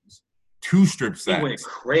he had 2 strip sacks. He went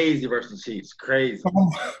crazy versus the Chiefs. Crazy.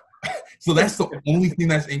 So that's the only thing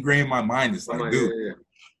that's ingrained in my mind. Is like, dude,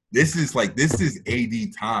 this is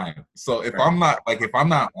AD time. So if I'm not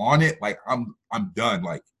on it, like I'm done.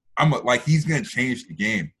 Like he's gonna change the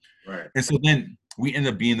game. Right. And so then we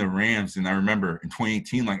ended up being the Rams, and I remember in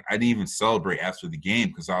 2018, like I didn't even celebrate after the game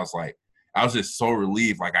because I was just so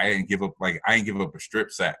relieved. Like I didn't give up a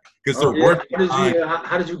strip sack because How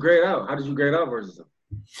did you grade out? How did you grade out versus them?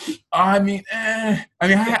 I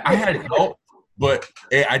had help, but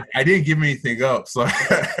I didn't give anything up. So,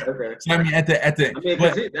 okay. So I mean,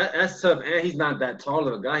 that's tough, and he's not that tall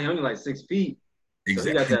of a guy. He's only like 6 feet.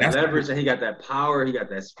 Exactly. So he got that leverage, and he got that power, he got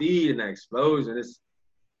that speed and that explosion.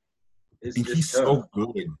 He's so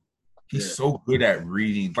good. He's so good at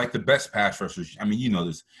reading. Like the best pass rushers, I mean, you know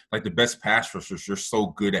this. Like the best pass rushers, you're so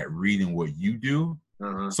good at reading what you do.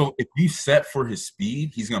 Uh-huh. So if you set for his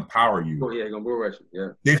speed, he's gonna power you. Oh yeah, he's gonna bull rush you.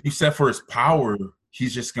 Yeah. If you set for his power,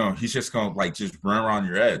 he's just gonna like just run around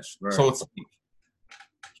your edge. Right. So it's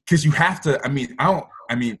because you have to. I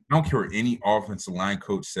don't care what any offensive line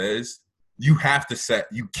coach says. You have to set.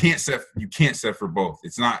 You can't set for both.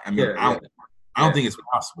 It's not. I don't think it's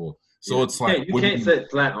possible. So it's like you can't set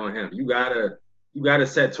flat on him. You gotta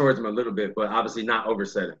set towards him a little bit, but obviously not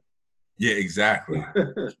overset him. Yeah, exactly.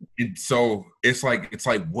 And so it's like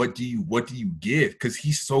what do you give? Because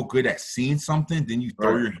he's so good at seeing something, then you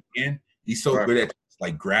throw your hand. He's so good at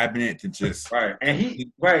like grabbing it to just And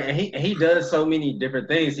he does so many different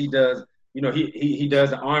things. He does, you know, he does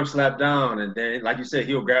the arm slap down, and then like you said,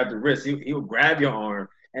 he'll grab the wrist. He'll grab your arm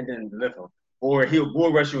and then lift him, or he'll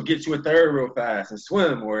bull rush you and get you a third real fast and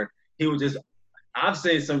swim, or he will just. I've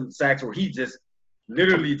seen some sacks where he just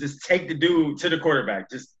literally just take the dude to the quarterback,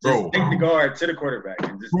 just take the guard to the quarterback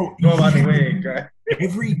and just go out the way. Right?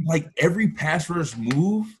 Every pass rush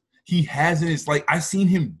move he has in his I've seen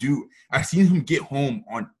him get home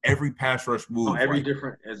on every pass rush move. On every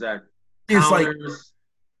different exactly. It's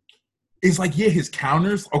like his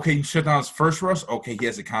counters. Okay, you shut down his first rush. Okay, he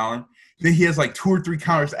has a counter. Then he has like 2 or 3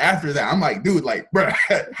 counters after that. I'm like, dude, like, bro,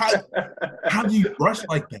 how do you rush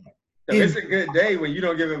like that? It's a good day when you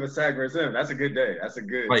don't give him a sack versus him. That's a good day. That's a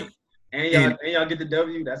good and y'all get the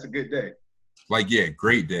W. That's a good day.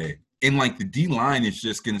 Great day. And like the D line is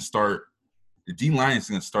just gonna start. The D line is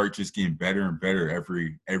gonna start just getting better and better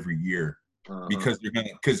every year because the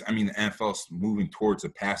NFL's moving towards a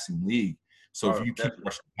passing league. So if you keep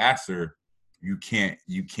rushing passer, you can't.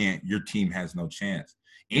 Your team has no chance.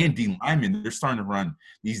 And D linemen, they're starting to run.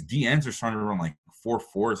 These DNs are starting to run like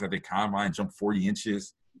 4.4s at the combine, jump 40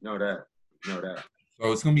 inches. Know that.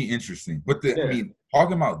 So it's gonna be interesting. But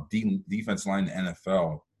talking about defense line in the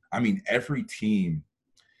NFL, I mean every team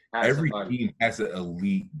has an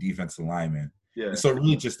elite defensive lineman. Yeah. And so it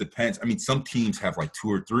really just depends. I mean, some teams have like 2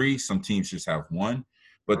 or 3, some teams just have 1.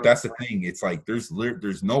 But that's the thing. It's like there's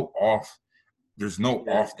no off days in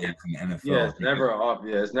the NFL. Yeah, it's never off.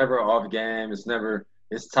 Yeah, it's never an off game. It's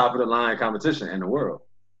top of the line competition in the world.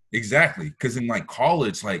 Exactly, because in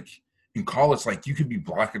college, you could be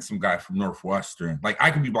blocking some guy from Northwestern. Like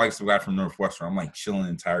I could be blocking some guy from Northwestern. I'm like chilling the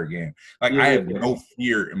entire game. Like I have no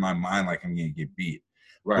fear in my mind, like I'm gonna get beat.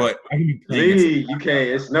 Right. But I can be playing. You can't.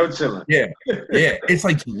 It's no chilling. Yeah. It's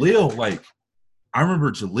like Jaleel. Like I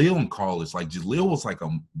remember Jaleel in college. Like Jaleel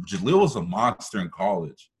was a monster in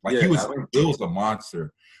college. Like Jaleel was a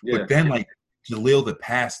monster. Yeah. But then like Jaleel the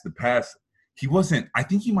past, he wasn't. I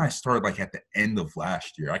think he might start like at the end of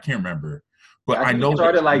last year. I can't remember. But I I know he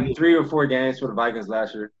started like 3 or 4 games for the Vikings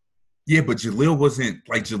last year. Yeah, but Jaleel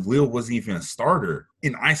wasn't even a starter.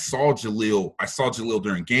 And I saw Jaleel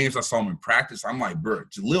during games. I saw him in practice. I'm like, bro,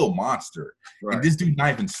 Jaleel monster. Right. And this dude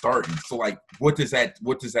not even starting. So like what does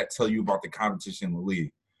that tell you about the competition in the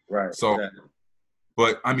league? Right. So exactly.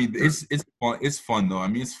 But I mean it's fun. It's fun though. I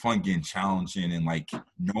mean it's fun getting challenging and like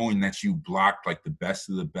knowing that you blocked like the best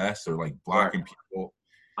of the best or like blocking people.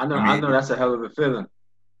 I know that's a hell of a feeling.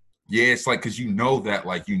 Yeah, it's like because you know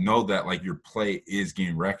that your play is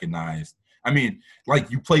getting recognized. I mean, like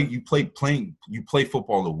you play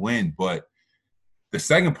football to win, but the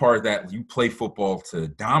second part of that, you play football to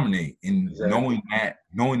dominate, and knowing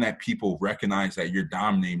that people recognize that you're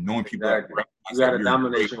dominating, knowing people that recognize you got to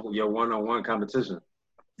dominate your one-on-one competition.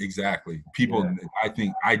 Exactly. People, yeah. I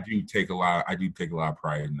think I do take a lot of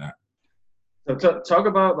pride in that. So talk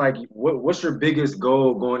about like what's your biggest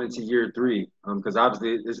goal going into year 3? Because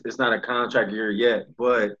obviously it's not a contract year yet,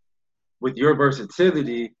 but with your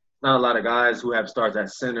versatility, not a lot of guys who have starts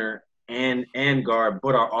at center and guard,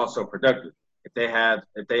 but are also productive. If they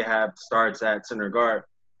have starts at center guard,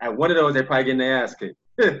 at one of those they're probably getting their ass kicked.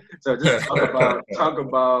 So just talk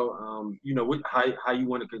about how you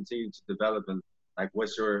want to continue to develop and like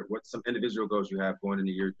what's some individual goals you have going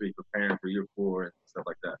into year 3, preparing for year 4 and stuff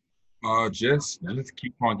like that. Just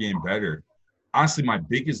keep on getting better. Honestly, my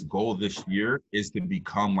biggest goal this year is to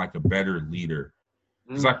become like a better leader.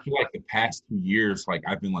 Because I feel like the past 2 years, like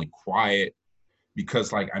I've been like quiet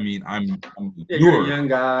because like, I mean, I'm you're a young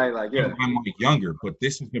guy. Like, yeah. I'm like younger, but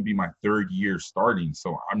this is going to be my 3rd year starting.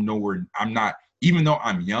 So I'm not, even though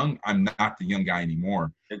I'm young, I'm not the young guy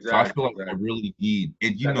anymore. Exactly. So I feel like I really need,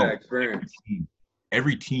 and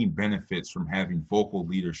every team benefits from having vocal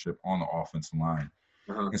leadership on the offensive line.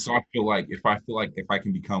 And so I feel like if I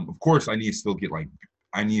can become, of course, I need to still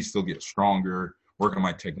get stronger, work on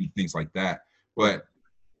my technique, things like that. But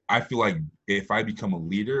I feel like if I become a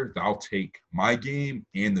leader, I'll take my game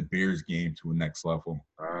and the Bears game to a next level.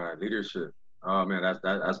 All right, leadership. Oh man,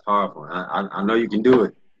 that's powerful. I know you can do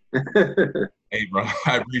it. Hey, bro,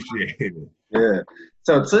 I appreciate it. Yeah.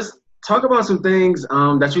 So let's talk about some things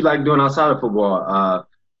that you like doing outside of football.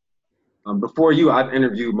 Before you, I've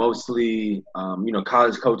interviewed mostly,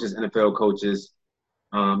 college coaches, NFL coaches,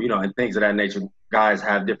 and things of that nature. Guys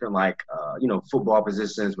have different, football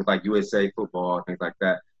positions with, like, USA football, things like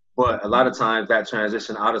that. But a lot of times that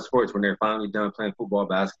transition out of sports when they're finally done playing football,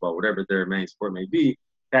 basketball, whatever their main sport may be,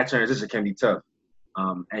 that transition can be tough.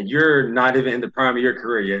 And you're not even in the prime of your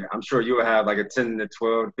career yet. I'm sure you'll have, like, a 10 to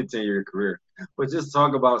 12, 15-year career. But just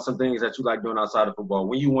talk about some things that you like doing outside of football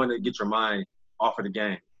when you want to get your mind off of the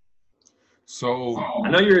game. So I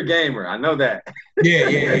know you're a gamer. I know that.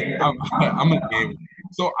 Yeah. I'm a gamer.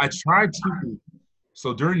 So I try to.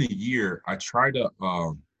 So during the year, I try to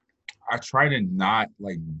not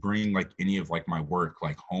like bring like any of like my work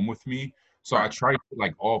like home with me. So I try to get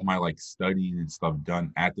like all of my like studying and stuff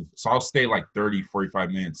done so I'll stay like 30, 45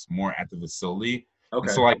 minutes more at the facility. Okay.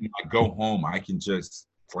 And so like when I go home, I can just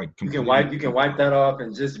like you can wipe that off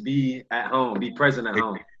and just be at home, be present at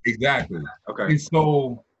home. Exactly. Okay. And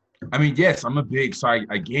so I mean, yes, I'm a big, so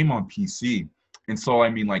I game on PC. And so,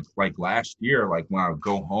 I mean, like last year, like when I would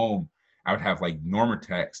go home, I would have like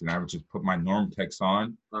Normatex and I would just put my Normatex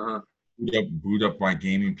on, boot up my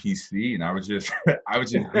gaming PC. And I would just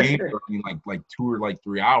game for like 2 or like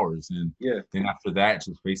 3 hours. And then after that,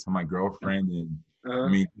 just FaceTime my girlfriend and I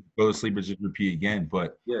mean, go to sleep and just repeat again.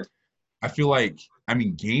 But I feel like, I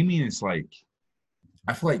mean, gaming is like,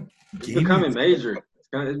 it's becoming major.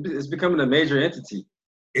 It's becoming a major entity.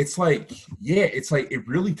 It's like it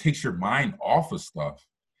really takes your mind off of stuff.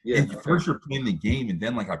 Yeah. And first you're playing the game, and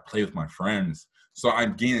then like I play with my friends, so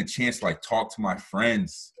I'm getting a chance to like talk to my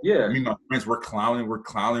friends. Yeah, I mean my friends, we're clowning. We're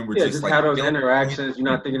just like have those interactions. You're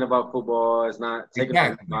not thinking about football. It's not taking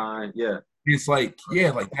up your mind. Yeah, it's like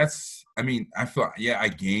like that's. I mean, I feel I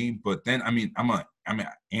game, but then I mean I'm an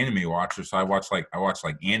anime watcher, so I watch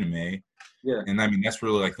anime. Yeah, and I mean that's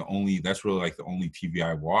really like the only TV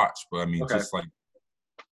I watch. But I mean just like.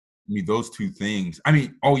 I mean, those two things. I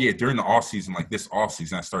mean, during the off season, like this off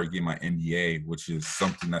season, I started getting my MBA, which is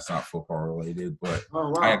something that's not football related. But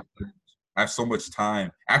I have so much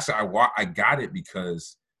time. Actually, I got it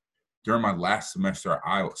because during my last semester at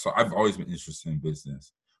Iowa, so I've always been interested in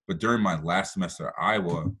business. But during my last semester at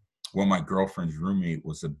Iowa, my girlfriend's roommate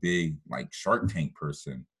was a big like Shark Tank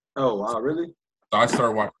person. Oh wow, really? So I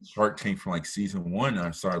started watching Shark Tank from like season 1, and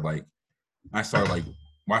I started like I started like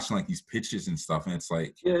watching like these pitches and stuff, and it's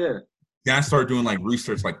like, Yeah. then I started doing like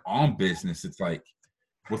research like on business. It's like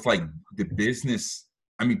with like the business.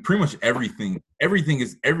 I mean, pretty much everything's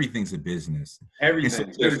a business.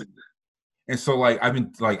 Everything. And so like I've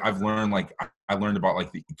learned like I learned about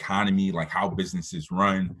like the economy, like how businesses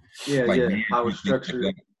run, Yeah, like how it's structured.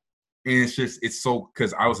 Like and it's so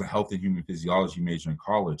because I was a health and human physiology major in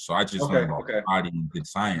college, so I just learned about body and did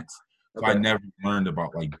science. So I never learned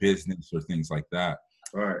about like business or things like that.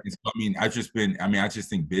 All right. And so, I just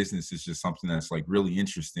think business is just something that's like really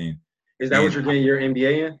interesting. Is that what you're getting your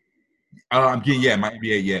MBA in? I'm getting my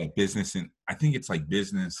MBA, business, and I think it's like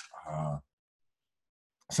business.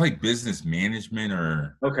 It's like business management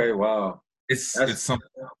or okay, wow. It's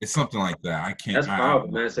something like that. I can't. That's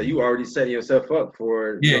powerful, man. So you already setting yourself up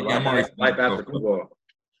for life after football.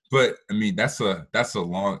 But I mean, that's a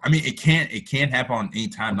long. I mean, it can't happen on any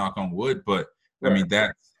time. Knock on wood. But right. I mean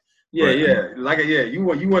that. Yeah. You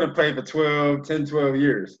want to play for 12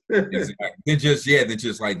 years. Exactly. Then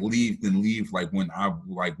just like leave like when I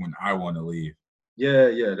want to leave. Yeah.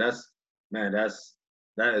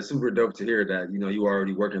 That is super dope to hear that, you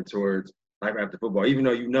already working towards life after football, even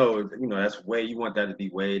though that's you want that to be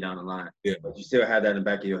way down the line. Yeah. But you still have that in the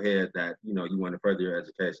back of your head that, you want to further your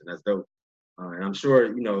education. That's dope. And I'm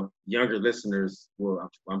sure, younger listeners will,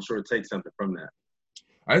 I'm sure, take something from that.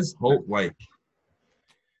 I just hope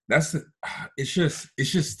it's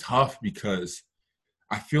just tough because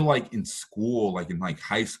I feel like in school, like in like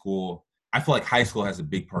high school, I feel like high school has a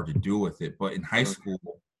big part to do with it. But in high school,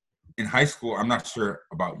 I'm not sure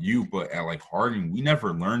about you, but at like Harding, we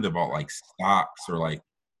never learned about like stocks or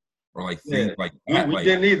things like that. We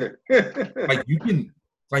didn't either. you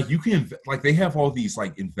can they have all these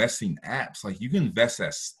like investing apps. Like you can invest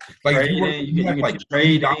like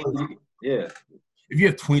 $20. Yeah. If you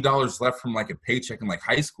have $20 left from like a paycheck in like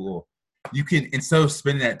high school, you can, instead of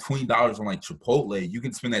spending that $20 on like Chipotle, you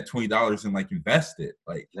can spend that $20 and like invest it.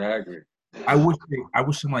 Like exactly. I wish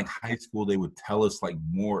in like high school they would tell us like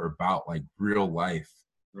more about like real life,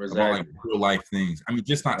 about like real life things. I mean,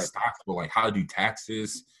 just not stocks, but like how to do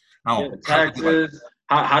taxes. Taxes.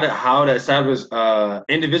 How to establish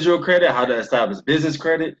individual credit, how to establish business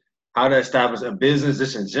credit, how to establish a business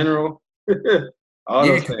just in general. All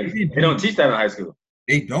those things. They don't teach that in high school.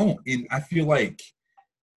 They don't, and I feel like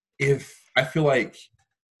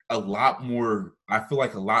a lot more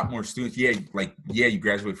students, you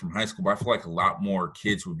graduate from high school, but I feel like a lot more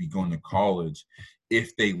kids would be going to college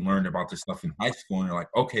if they learned about this stuff in high school and they're like,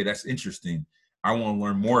 okay, that's interesting, I want to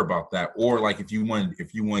learn more about that. Or like if you want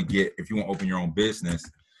to open your own business,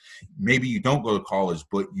 maybe you don't go to college,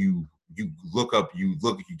 but you get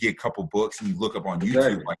a couple books and you look up on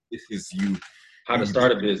YouTube, like this is how to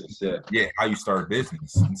start a business. How you start a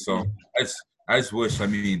business. And so I just wish,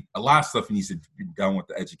 a lot of stuff needs to be done with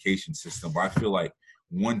the education system, but I feel like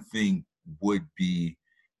one thing would be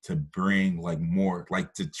to bring like more,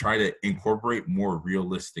 like to try to incorporate more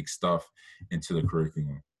realistic stuff into the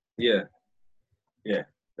curriculum. Yeah.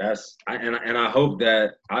 I hope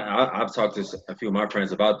that I've talked to a few of my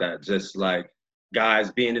friends about that, just like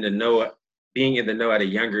guys being in the know at a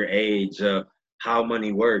younger age of how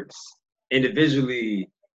money works individually,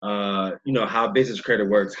 how business credit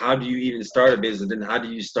works. How do you even start a business? Then how do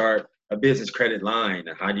you start a business credit line?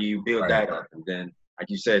 How do you build that up? And then, like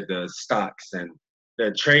you said, the stocks and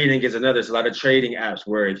the trading is another. There's a lot of trading apps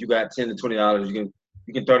where if you got $10 to $20, you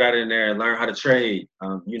can throw that in there and learn how to trade.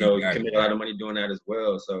 You can make a lot of money doing that as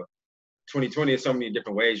well. So 2020 is so many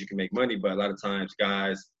different ways you can make money, but a lot of times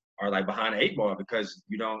guys are like behind the 8 ball because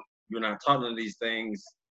you're not taught none of these things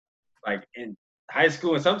like in high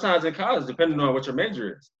school and sometimes in college, depending on what your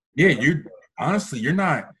major is. Yeah, you're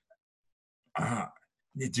not.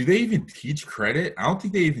 Do they even teach credit? I don't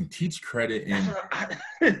think they even teach credit in.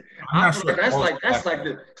 That's like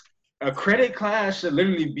a credit class should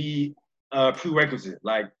literally be a prerequisite.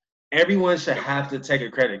 Like everyone should have to take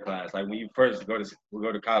a credit class. Like when you first go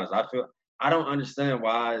to college, I don't understand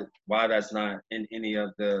why that's not in any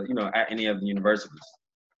of the at any of the universities.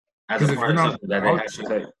 As a part of something that they have to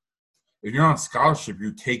take. If you're on scholarship,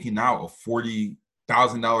 you're taking out a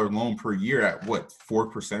 $40,000 loan per year at what,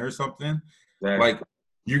 4% or something? Exactly. Like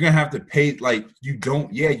you're gonna have to pay. Like you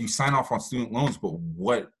sign off on student loans, but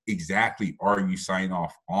what exactly are you signing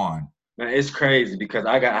off on? Man, it's crazy because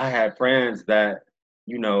I had friends that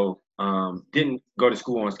didn't go to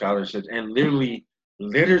school on scholarships, and literally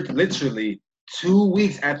 2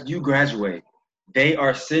 weeks after you graduate, they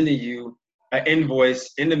are sending you an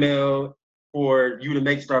invoice in the mail for you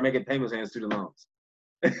to start making payments on student loans.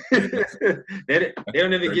 they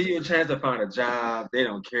don't even give you a chance to find a job. They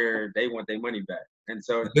don't care. They want their money back. And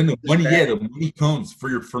so then the money comes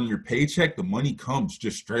from your paycheck. The money comes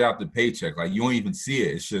just straight out the paycheck. Like you don't even see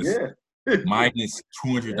it. It's just minus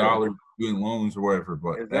 $200 doing loans or whatever.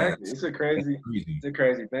 But exactly, it's a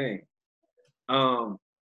crazy thing.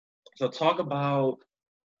 So talk about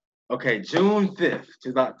June 5th,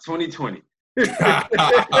 2020.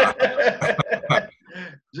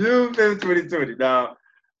 June 5th, 2020. Now,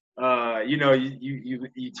 you know,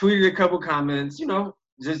 you tweeted a couple comments, you know,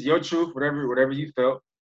 just your truth, whatever you felt.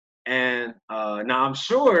 And now I'm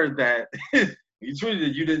sure that you tweeted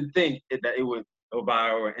it, you didn't think that it would go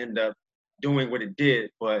viral or end up doing what it did,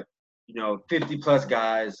 but you know, 50 plus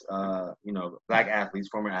guys, you know, Black athletes,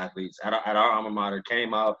 former athletes at our alma mater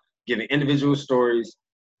came out giving individual stories.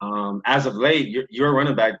 As of late, your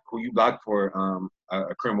running back who you blocked for,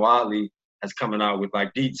 Akrim Wadley, has coming out with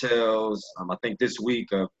like details. I think this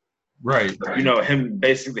week of you know, him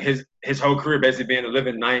basically his whole career basically being a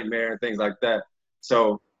living nightmare and things like that.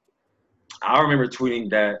 So I remember tweeting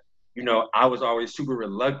that, you know, I was always super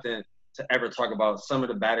reluctant to ever talk about some of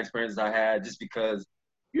the bad experiences I had, just because,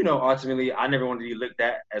 you know, ultimately I never wanted to be looked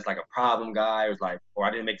at as like a problem guy. It was like, or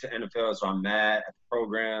I didn't make it to NFL, so I'm mad at the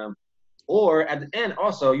program. Or at the end,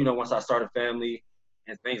 also, you know, once I start a family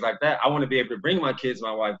and things like that, I want to be able to bring my kids,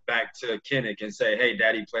 my wife back to Kinnick and say, hey,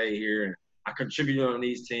 daddy played here and I contributed on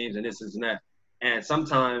these teams and this and that. And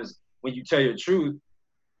sometimes when you tell your truth,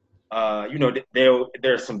 you know,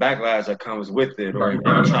 there's some backlash that comes with it, or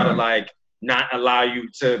they'll try to like not allow you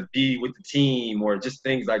to be with the team or just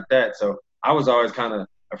things like that. So I was always kind of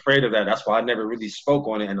afraid of that. That's why I never really spoke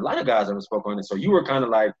on it. And a lot of guys never spoke on it. So you were kind of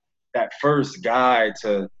like that first guy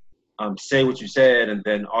to say what you said, and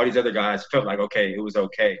then all these other guys felt like, okay, it was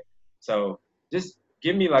okay. So just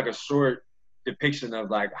give me like a short depiction of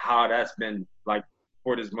like how that's been like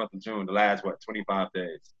for this month of June, the last 25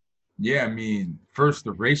 days. Yeah, I mean, first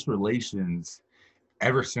the race relations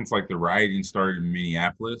ever since like the rioting started in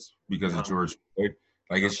Minneapolis because of George Floyd,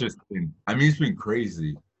 like it's just been, I mean, it's been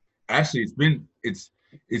crazy. Actually,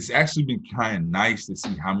 it's actually been kind of nice to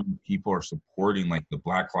see how many people are supporting like the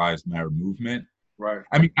Black Lives Matter movement. Right.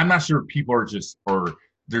 I mean, I'm not sure if people are just, or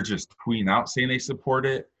they're just tweeting out saying they support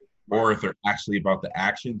it, or if they're actually about the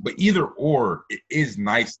action. But either or, it is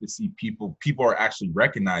nice to see people are actually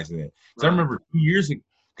recognizing it. So I remember 2 years ago,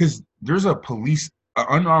 because there's a police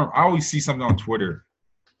unarmed. I always see something on Twitter,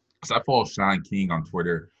 because I follow Sean King on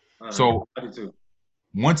Twitter. So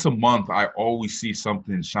once a month, I always see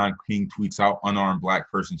something Sean King tweets out: unarmed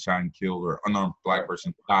Black person shot and killed, or unarmed Black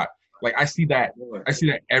person shot. Like I see that I see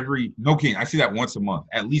that once a month,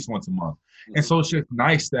 at least once a month. And so it's just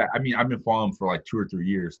nice that, I mean, I've been following for like 2 or 3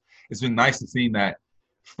 years. It's been nice to see that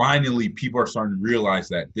finally people are starting to realize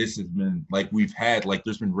that this has been like, we've had like,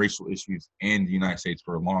 there's been racial issues in the United States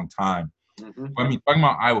for a long time. I mean, talking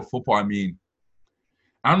about Iowa football, I mean,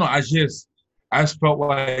 I don't know. I just felt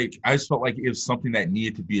like it was something that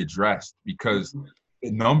needed to be addressed, because the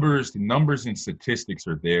numbers and statistics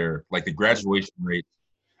are there. Like the graduation rate,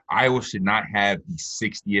 Iowa should not have the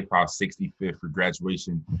 60th out of 65th for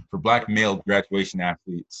graduation for Black male graduation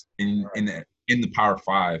athletes in the Power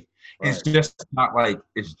Five. It's just not guys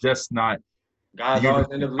always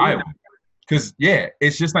end up Iowa. Because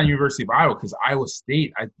it's just not University of Iowa. Because Iowa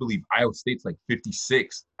State, I believe Iowa State's like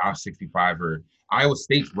 56 out of 65, or Iowa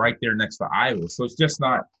State's right there next to Iowa. So it's just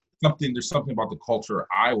not something. There's something about the culture of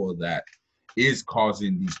Iowa that is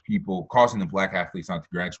causing the Black athletes not to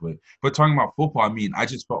graduate. But talking about football, I mean, I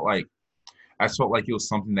felt like it was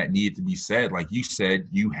something that needed to be said. Like you said,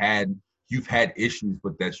 you've had issues,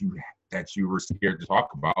 but that you were scared to talk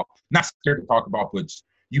about. Not scared to talk about, but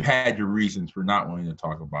you had your reasons for not wanting to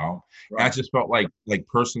talk about. Right. And I just felt like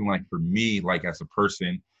personally, like for me, like as a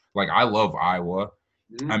person, like I love Iowa.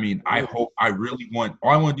 I mean, all I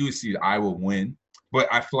want to do is see Iowa win. But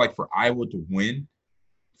I feel like for Iowa to win,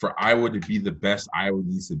 for Iowa to be the best Iowa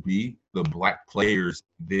needs to be, the Black players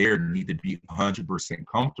there need to be 100%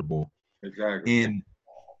 comfortable. Exactly.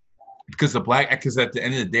 Because at the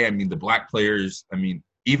end of the day, I mean, the Black players, I mean,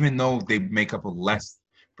 even though they make up a less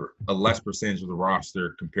percentage of the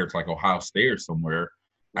roster compared to like Ohio State or somewhere.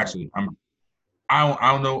 Right. Actually, I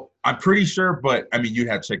don't know. I'm pretty sure, but I mean, you'd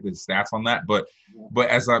have to check the stats on that. But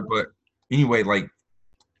anyway, like,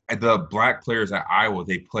 the Black players at Iowa,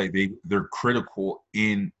 they're critical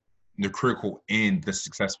in the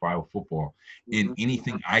success of Iowa football. In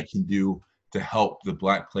anything I can do to help the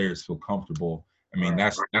Black players feel comfortable, I mean,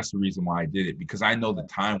 that's the reason why I did it, because I know the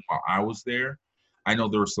time while I was there, I know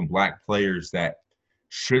there were some Black players that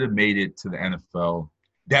should have made it to the NFL,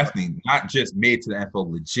 definitely not just made to the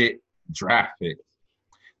NFL, legit draft pick,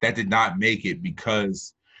 that did not make it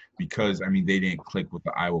because because I mean they didn't click with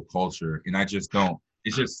the Iowa culture, and I just don't.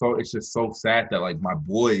 It's just so sad that like my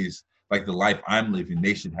boys, like the life I'm living,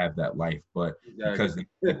 they should have that life, but because they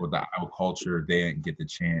click with the Iowa culture, they didn't get the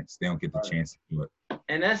chance. They don't get the chance to do it.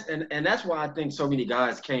 And that's why I think so many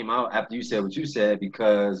guys came out after you said what you said,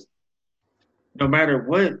 because no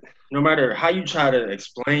matter how you try to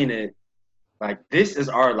explain it, like this is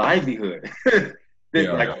our livelihood.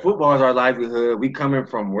 Like football is our livelihood. We coming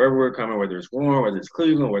from wherever we're coming, whether it's Warren, whether it's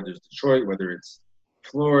Cleveland, whether it's Detroit, whether it's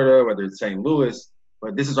Florida, whether it's St. Louis.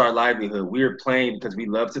 But this is our livelihood. We're playing because we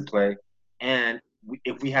love to play. And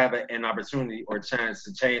if we have an opportunity or chance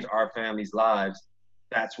to change our families' lives,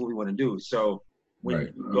 that's what we want to do. So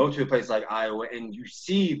when you go to a place like Iowa and you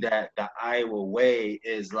see that the Iowa way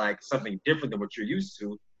is like something different than what you're used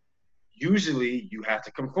to, usually you have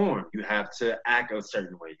to conform. You have to act a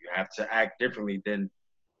certain way. You have to act differently than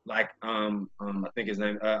like I think his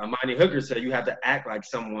name Amani Hooker said, you have to act like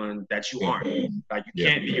someone that you aren't. Like you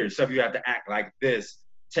can't be yourself. You have to act like this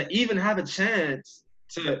to even have a chance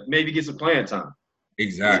to maybe get some playing time.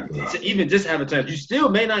 Exactly. To even just have a chance. You still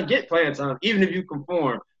may not get playing time even if you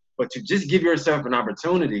conform, but to just give yourself an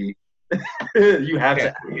opportunity, you have to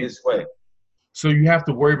act this way. So you have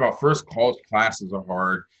to worry about, first, college classes are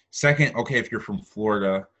hard. Second, okay, if you're from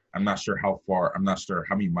Florida, I'm not sure how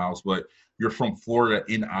many miles, but you're from Florida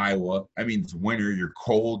in Iowa. I mean, it's winter, you're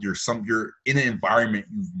cold, you're in an environment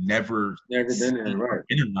you've never been in, right?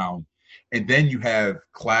 Been around. And then you have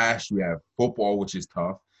class, you have football, which is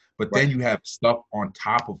tough, but then you have stuff on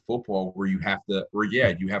top of football where you have to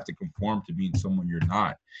conform to being someone you're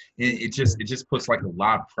not. And it just puts like a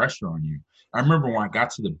lot of pressure on you. I remember when I got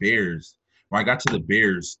to the Bears,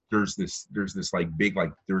 there's this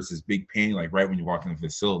big painting like right when you walk in the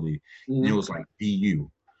facility, and it was like BU.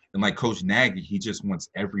 And like Coach Nagy, he just wants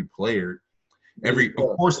every player,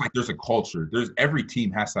 of course, like there's a culture. Every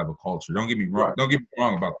team has to have a culture. Don't get me wrong. Don't get me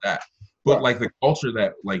wrong about that. But like the culture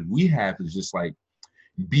that like we have is just like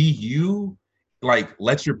be you, like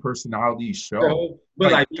let your personality show.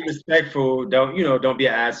 But like be respectful. Don't be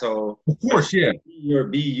an asshole. Of course, yeah.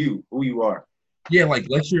 Be you, who you are. Yeah, like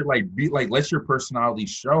let your personality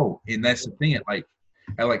show. And that's the thing.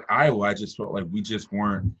 At Iowa, I just felt like we just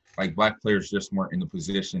weren't, like black players just weren't in the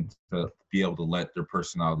position to be able to let their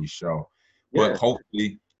personality show. But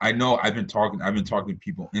hopefully, I know I've been talking to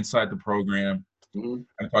people inside the program. I'm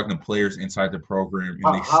talking to players inside the program.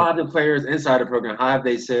 And how have the players inside the program, how have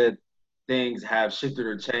they said things have shifted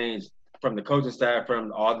or changed from the coaching staff,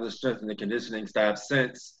 from all the strength and the conditioning staff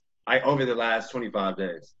since over the last 25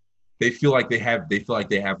 days? They feel like they have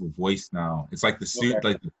a voice now. It's like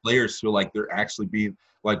the players feel like they're actually being,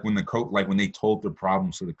 like when when they told their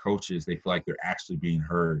problems to the coaches, they feel like they're actually being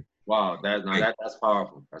heard. Wow, that's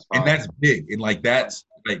powerful. That's powerful. And that's big. And like that's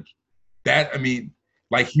like that. I mean,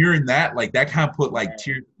 like hearing that, like that kind of put like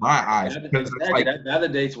tears in my eyes, because it's like that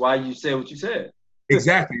validates why you said what you said.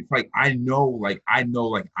 Exactly. It's like I know I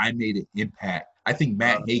made an impact. I think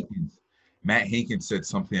Matt Hankins said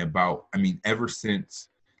something about, I mean, ever since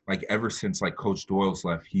like Coach Doyle's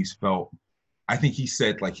left, he's felt, I think he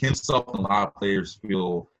said like himself and a lot of players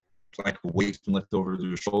feel like a weight's been lifted over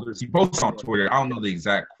their shoulders. He posts on Twitter. I don't know the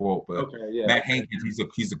exact quote, but Matt Hankins,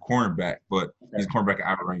 he's a cornerback, but he's a cornerback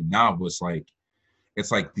out right now. But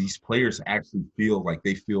it's like these players actually feel good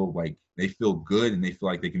and they feel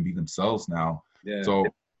like they can be themselves now. Yeah. So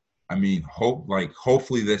I mean,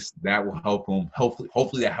 hopefully that will help them.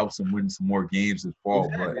 Hopefully that helps them win some more games this fall.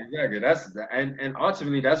 Exactly. That's and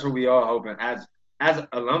ultimately that's what we all hoping as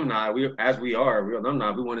alumni. We're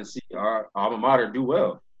alumni. We want to see our alma mater do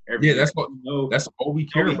well. That's all we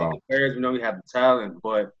care about. Players, we know we have the talent,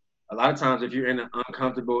 but a lot of times if you're in an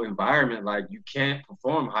uncomfortable environment, like you can't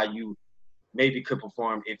perform how you maybe could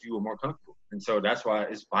perform if you were more comfortable. And so that's why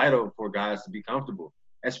it's vital for guys to be comfortable,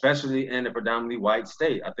 especially in a predominantly white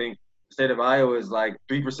state. I think the state of Iowa is like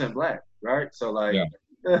 3% black, right? So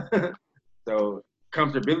so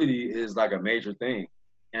comfortability is like a major thing.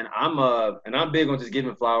 And I'm big on just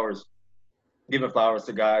giving flowers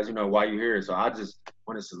to guys, while you're here. So I just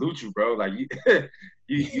want to salute you, bro. Like you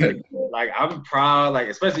like I'm proud, like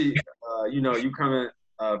especially you coming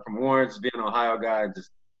from Warren, just being an Ohio guy, just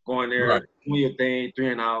going there, doing your thing,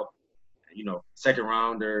 3 and out, second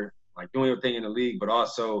rounder, like doing your thing in the league, but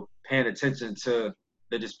also paying attention to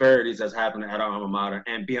the disparities that's happening at our alma mater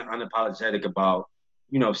and being unapologetic about,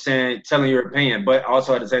 telling your opinion, but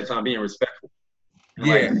also at the same time being respectful. And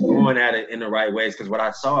like going at it in the right ways. Because what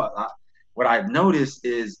I noticed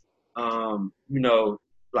is,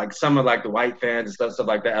 like some of like the white fans and stuff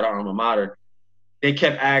like that at our alma mater, they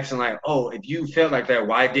kept asking like, oh, if you felt like that,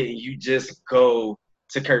 why didn't you just go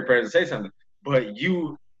to Kirk Ferentz and say something? But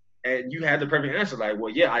you And you had the perfect answer, like,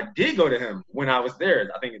 well, yeah, I did go to him when I was there.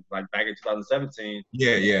 I think it's like back in 2017.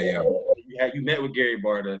 Yeah. You met with Gary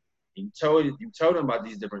Barta. You told him about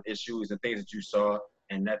these different issues and things that you saw,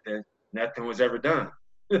 and nothing was ever done.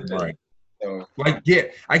 Right. So, like, yeah,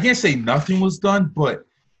 I can't say nothing was done, but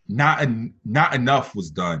not enough was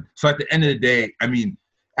done. So at the end of the day, I mean,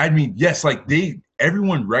 yes, like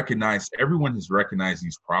everyone has recognized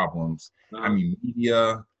these problems. I mean,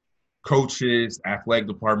 media, coaches, athletic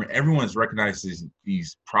department, everyone's recognized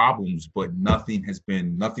these problems, but nothing has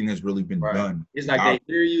really been done. It's like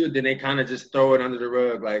they hear you, then they kind of just throw it under the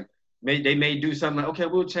rug. Like they may do something like, okay,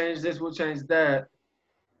 we'll change this, we'll change that,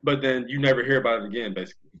 but then you never hear about it again,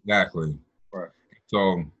 basically. Exactly. Right.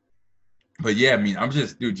 So, but yeah, I mean, I'm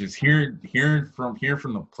just hearing from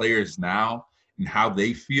the players now and how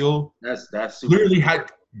they feel. That's super clearly had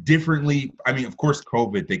differently. I mean, of course,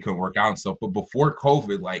 COVID, they couldn't work out and stuff, but before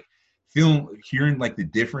COVID, like hearing like the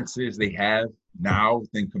differences they have now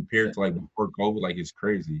than compared to like before COVID, like it's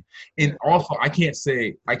crazy. And also, I can't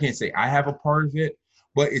say I have a part of it,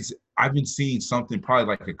 but I've been seeing something probably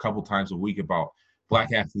like a couple times a week about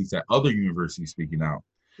Black athletes at other universities speaking out.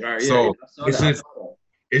 Right, so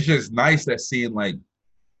it's just nice that seeing like,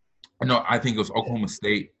 I think it was Oklahoma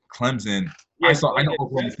State, Clemson. Yeah, I know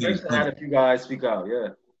Oklahoma State had a few guys speak out. Yeah,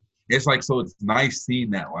 it's like, so it's nice seeing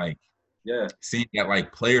that like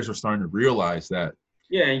players are starting to realize that.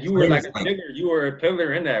 Yeah, and you were you were a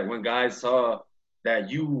pillar in that when guys saw that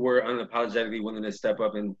you were unapologetically willing to step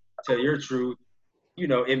up and tell your truth.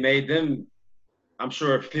 It made them, I'm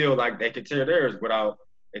sure, feel like they could tear theirs without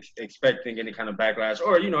expecting any kind of backlash.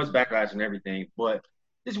 Or, it's backlash and everything, but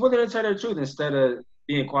just willing to tell their truth instead of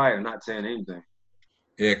being quiet and not saying anything.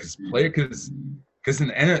 Yeah, because like in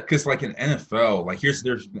NFL, like there's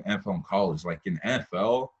the NFL and college. Like in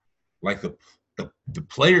NFL, like the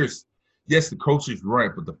players, yes, the coaches run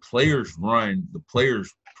it, but the players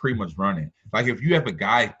pretty much run it. Like if you have a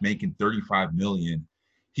guy making $35 million,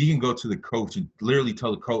 he can go to the coach and literally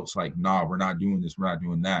tell the coach, like, nah, we're not doing this, we're not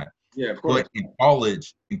doing that. Yeah, of course. But in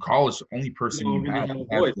college, the only person you have of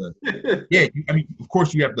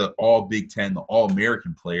course you have the all Big Ten, the all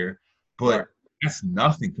American player, but that's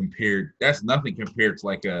nothing compared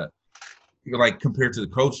to compared to the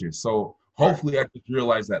coaches. So hopefully I just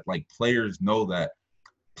realize that like players know that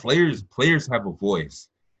players have a voice.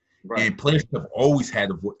 Right. And players have always had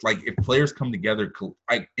a voice. Like if players come together,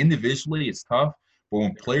 like individually, it's tough. But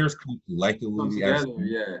when players come collectively, you have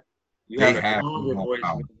a stronger voice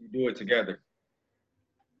when you do it together.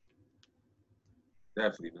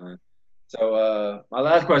 Definitely, man. So my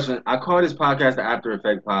last question, I call this podcast the After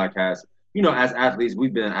Effect Podcast. As athletes,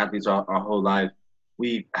 we've been athletes our whole life.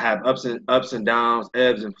 We have ups and downs,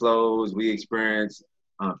 ebbs and flows. We experience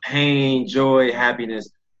pain, joy, happiness.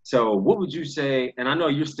 So what would you say, and I know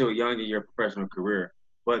you're still young in your professional career,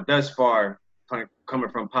 but thus far, coming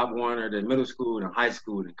from Pop Warner to middle school to high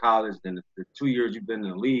school to college, then the 2 years you've been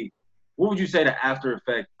in the league, what would you say the after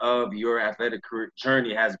effect of your athletic career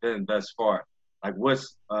journey has been thus far? Like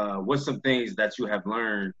what's some things that you have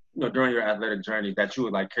learned, during your athletic journey that you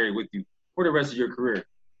would like carry with you for the rest of your career?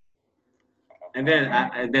 And then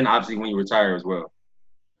obviously when you retire as well.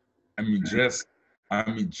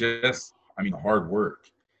 Hard work.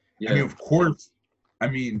 Yeah. Of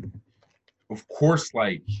course,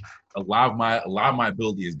 like a lot of my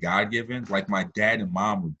ability is God-given. Like my dad and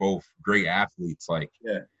mom were both great athletes. Like,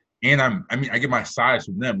 and I get my size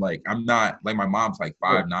from them. Like I'm not like my mom's like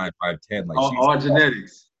 5'9", 5'10". Like all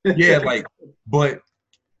genetics. Yeah, like, but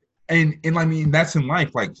and I mean that's in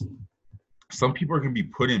life. Like some people are gonna be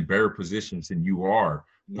put in better positions than you are,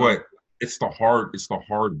 but it's the hard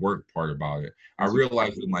work part about it. I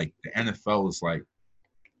realize in like the NFL is like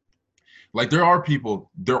there are people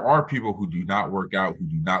who do not work out, who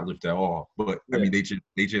do not lift at all. But I mean, they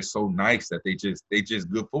just so nice that they just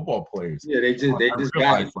good football players. Yeah, they just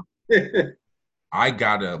got it. I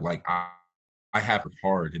gotta I have it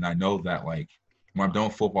hard, and I know that like when I'm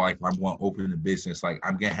doing football, like if I'm going to open a business, like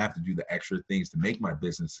I'm gonna have to do the extra things to make my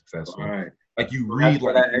business successful. Right. Like you read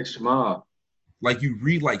like that extra mile. Like you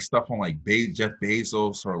read like stuff on like Jeff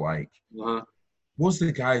Bezos or like. What's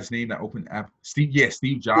the guy's name that opened Apple? Steve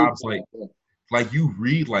Jobs. Like you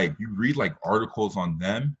read articles on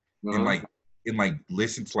them and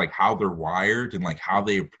listen to like how they're wired and like how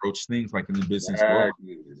they approach things like in the business world.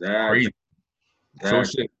 Crazy. So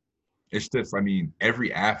it's just I mean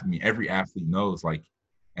every athlete knows like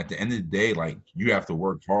at the end of the day like you have to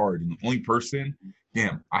work hard, and the only person,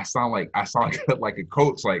 I sound like a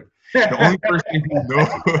coach, like the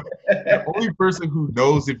only person who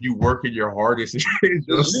knows if you work in your hardest is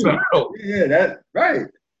yourself. Yeah, that's right.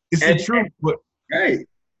 It's the truth, but right.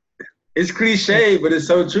 It's cliche, but it's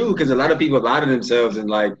so true because a lot of people lie to themselves and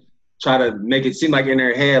like try to make it seem like in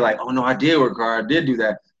their head, like, oh no, I did work hard, I did do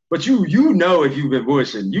that. But you know if you've been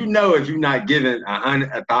bullshitting, you know if you're not giving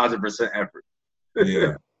 1,000% effort.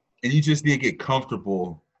 Yeah. And you just need to get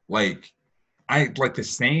comfortable. Like, I like the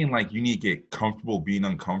saying, like, you need to get comfortable being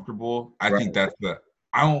uncomfortable. I Right. think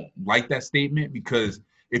I don't like that statement because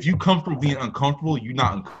if you comfortable being uncomfortable, you're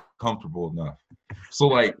not uncomfortable enough. So,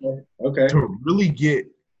 like, Okay. to really get,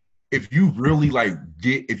 if you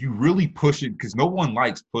really push it, because no one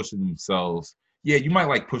likes pushing themselves. Yeah, you might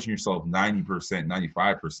like pushing yourself 90%,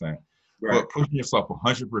 95%, Right. but pushing yourself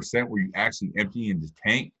 100% where you actually empty in the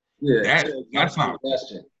tank, Yeah. that that's not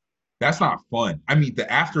Exhaustion. that's not fun. I mean,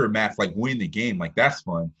 the aftermath, like winning the game, like that's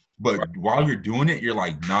fun. But Right. while you're doing it, you're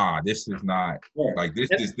like, nah, this is not Right. like this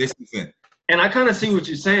isn't And I kind of see what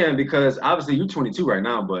you're saying because obviously you're 22 right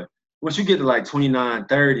now, but once you get to like 29,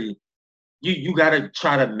 30, you got to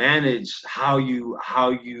try to manage how you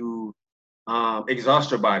exhaust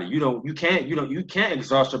your body. You can't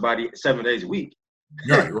exhaust your body 7 days a week.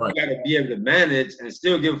 right, You right. got to be able to manage and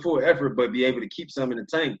still give full effort, but be able to keep some in the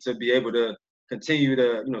tank to be able to continue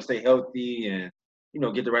to stay healthy and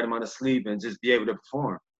get the right amount of sleep and just be able to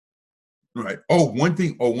perform. Right. One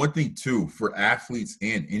thing too for athletes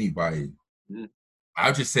and anybody, Mhm. I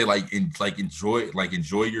would just say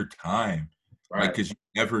enjoy your time, like Right. because you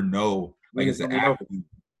never know, like When as it's an gonna be over. athlete,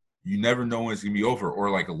 you never know when it's gonna be over, or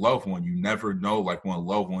like a loved one, you never know like when a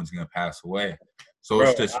loved one's gonna pass away. So Bro,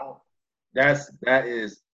 it's just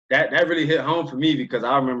that really hit home for me because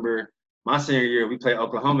I remember my senior year we played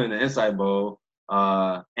Oklahoma in the Insight Bowl,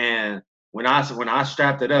 and when I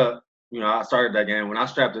strapped it up, I started that game. When I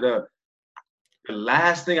strapped it up, the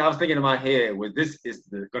last thing I was thinking in my head was this is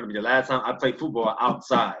going to be the last time I play football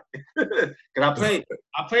outside because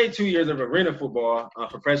I played 2 years of arena football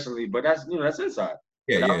professionally, but that's inside.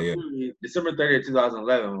 yeah, But that yeah, was yeah. literally December 30th,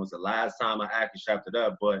 2011 was the last time I actually strapped it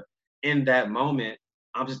up. But in that moment,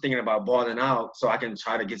 I'm just thinking about balling out so I can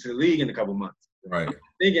try to get to the league in a couple months. Right.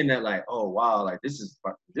 Thinking that like, oh wow, like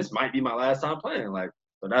this might be my last time playing. Like,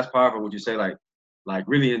 so that's powerful. Would you say like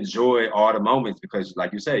really enjoy all the moments because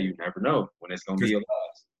like you say, you never know when it's gonna be Because your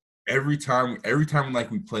last. every time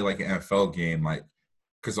like we play like an NFL game, like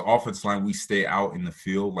because the offense line we stay out in the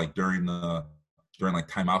field like during like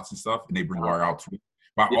timeouts and stuff, and they bring Uh-huh. water out to it.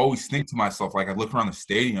 But I Yeah, always think to myself, like I look around the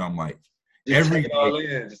stadium, I'm like just take every it day, all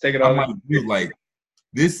in. Just take it I'm all in. like, dude, like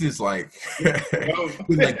this is like Go.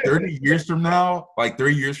 like 30 years from now, like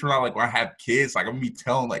 30 years from now, like when I have kids, like I'm gonna be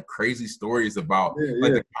telling like crazy stories about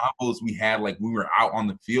like Yeah, the combos we had like when we were out on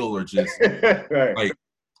the field or just yeah. Right.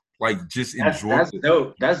 like just That's enjoy that's it.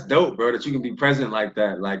 dope. That's dope, bro. That you can be present like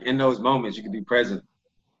that. Like in those moments, you can be present.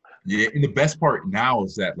 Yeah, and the best part now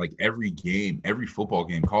is that like every game, every football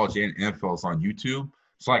game, college and NFL is on YouTube.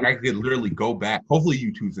 So like I could literally go back. Hopefully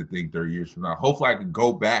YouTube's a thing 30 years from now. Hopefully I could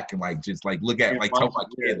go back and like just like look at And like watch tell my it.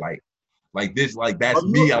 Yeah. kid like this, like Oh, that's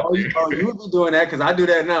me you, out oh, you, there. oh, you would be doing that because I do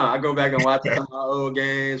that now. I go back and watch some of my old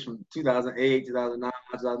games from 2008, 2009,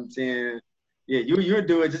 2010. Yeah, you would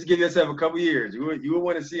do it. Just give yourself a couple years. You would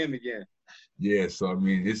want to see him again. Yeah, so I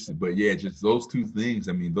mean but yeah, just those two things.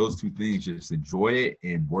 I mean, those two things, just enjoy it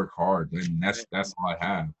and work hard. I mean, that's all I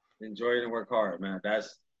have. Enjoy it and work hard, man.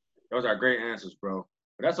 Those are great answers, bro.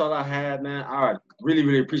 But that's all I had, man. I really,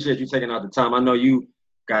 really appreciate you taking out the time. I know you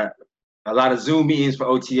got a lot of Zoom meetings for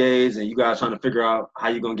OTAs, and you guys trying to figure out how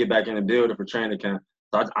you're gonna get back in the building for training camp.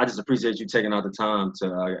 So I just appreciate you taking out the time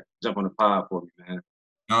to jump on the pod for me, man.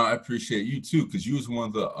 No, I appreciate you too, because you was one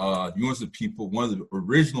of the people, one of the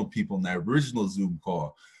original people in that original Zoom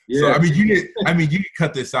call. So Yeah, I mean you can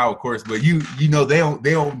cut this out, of course, but you know they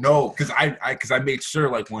don't know because I made sure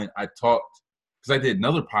like when I talked because I did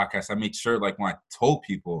another podcast, I made sure like when I told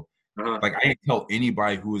people uh-huh. like I didn't tell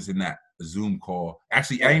anybody who was in that Zoom call.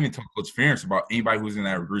 Actually, I Right. didn't even tell Coach Ferentz about anybody who was in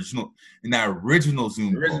that original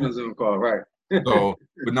Zoom call. Original Zoom call, right? So,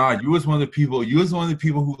 but nah, you was one of the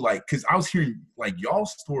people who like, cause I was hearing like y'all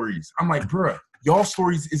stories. I'm like, bruh, y'all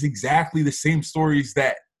stories is exactly the same stories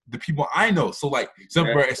that the people I know. So like,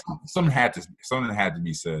 something had to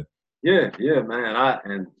be said. Yeah, man.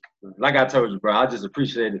 And like I told you, bro, I just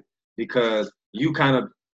appreciate it because you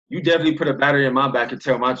definitely put a battery in my back to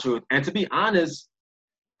tell my truth. And to be honest,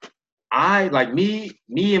 I like me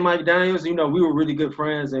and Mike Daniels, we were really good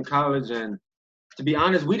friends in college. And to be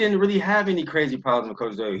honest, we didn't really have any crazy problems with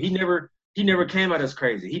Coach W. He never came at us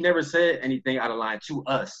crazy. He never said anything out of line to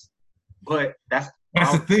us. But that's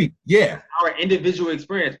That's the our thing. Yeah. our individual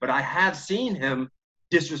experience. But I have seen him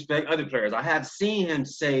disrespect other players. I have seen him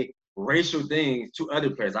say racial things to other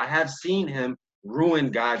players. I have seen him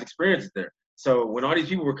ruin guys' experiences there. So when all these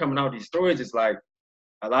people were coming out with these stories, it's like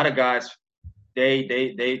a lot of guys,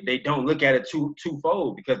 they don't look at it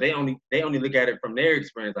twofold because they only look at it from their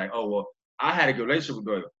experience. Like, oh well, I had a good relationship with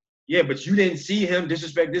Doyle. Yeah, but you didn't see him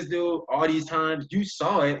disrespect this dude all these times. You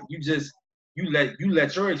saw it. You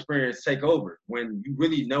let your experience take over when you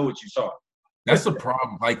really know what you saw. That's the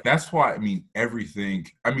problem. Like, that's why, I mean, everything,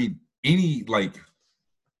 I mean, any, like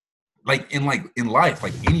in life,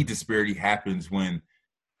 like any disparity happens when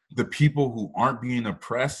the people who aren't being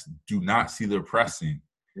oppressed do not see the oppressing.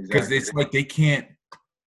 Because it's like they can't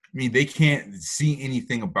see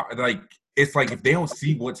anything about, like, it's like if they don't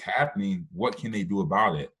see what's happening, what can they do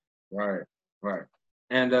about it? Right.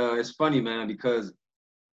 And it's funny, man, because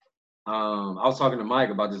I was talking to Mike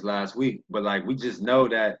about this last week, but like we just know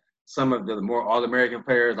that some of the more All-American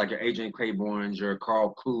players, like your Adrian Claiborne's, your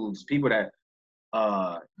Carl Kluges, people that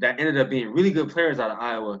ended up being really good players out of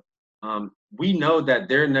Iowa, we know that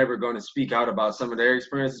they're never going to speak out about some of their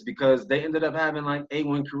experiences because they ended up having like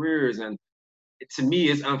A1 careers. And to me,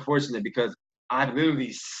 it's unfortunate because I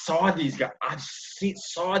literally saw these guys.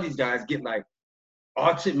 Saw these guys get like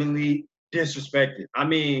ultimately disrespected. I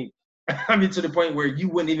mean, to the point where you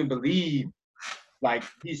wouldn't even believe like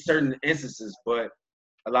these certain instances. But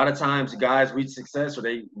a lot of times, guys reach success or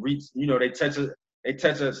they reach, they touch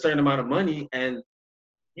a certain amount of money, and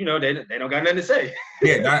they don't got nothing to say.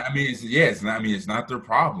 It's not their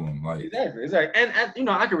problem. Like exactly, and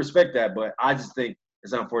I can respect that, but I just think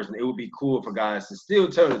it's unfortunate. It would be cool for guys to still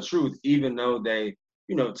tell the truth, even though they,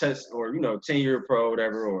 touch or 10-year pro, or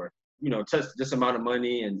whatever, or touch this amount of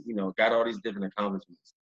money and got all these different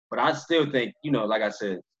accomplishments. But I still think, like I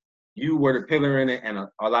said, you were the pillar in it, and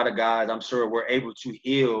a lot of guys, I'm sure, were able to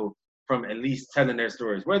heal from at least telling their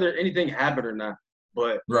stories, whether anything happened or not.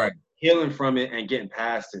 But right. Healing from it and getting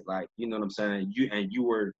past it, like, you know what I'm saying? You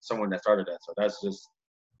were someone that started that. So that's just,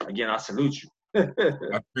 again, I salute you. I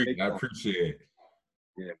appreciate it.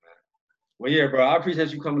 Yeah, man. Well, yeah, bro, I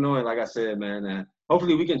appreciate you coming on, like I said, man. And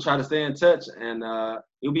hopefully we can try to stay in touch. And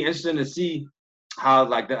it'll be interesting to see how,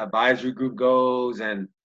 like, the advisory group goes and,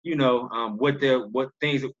 what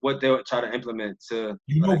they'll try to implement to.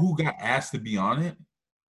 You know who got asked to be on it?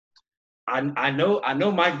 I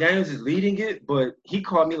know Mike Daniels is leading it, but he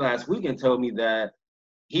called me last week and told me that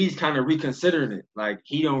he's kind of reconsidering it. Like,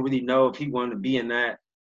 he don't really know if he wanted to be in that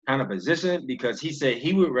kind of position because he said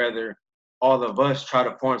he would rather all of us try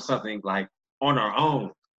to form something like on our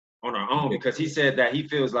own, because he said that he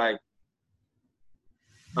feels like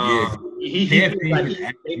he feels like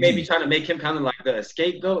they may be trying to make him kind of like the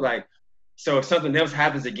scapegoat. Like, so if something else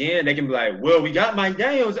happens again, they can be like, well, we got Mike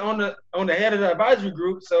Daniels on the head of the advisory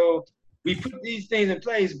group, so we put these things in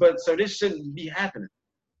place, but so this shouldn't be happening.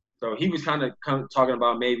 So he was kind of talking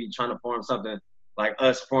about maybe trying to form something like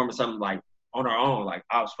us forming something like on our own, like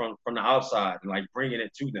out from the outside and like bringing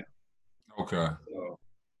it to them. Okay.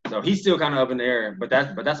 So he's still kind of up in the air, but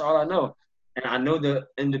that's all I know. And I know the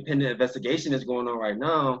independent investigation is going on right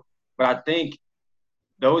now, but I think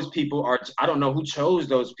those people I don't know who chose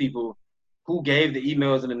those people, who gave the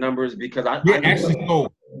emails and the numbers, because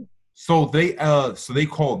so they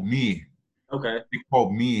called me. Okay. They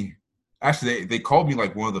called me. Actually, they called me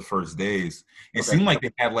like one of the first days. It seemed like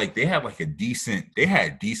they had a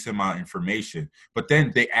decent amount of information, but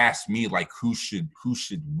then they asked me like who should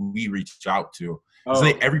we reach out to? So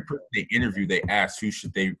every person they interview, they asked who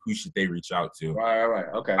should they reach out to? Right.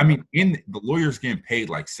 Okay. I mean, the lawyer's getting paid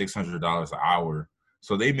like $600 an hour,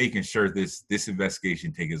 so they making sure this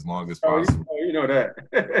investigation take as long as possible. You know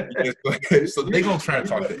that. So they gonna try to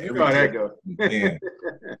talk to everyone.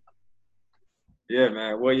 Yeah,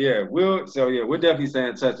 man. Well, yeah, we'll definitely stay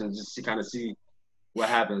in touch and just kind of see what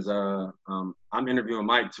happens. I'm interviewing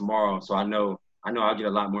Mike tomorrow, so I know I'll get a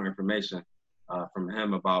lot more information from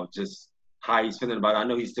him about just how he's feeling about it. I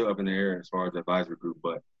know he's still up in the air as far as the advisory group,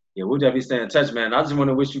 but yeah, we'll definitely stay in touch, man. I just want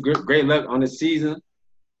to wish you great luck on this season.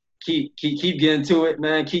 Keep getting to it,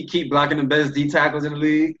 man. Keep blocking the best D tackles in the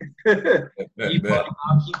league. keep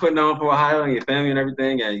putting on for Ohio and your family and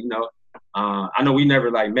everything, and I know we never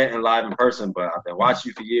like met in live in person, but I've been watching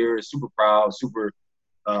you for years. Super proud, super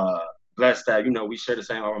blessed that we share the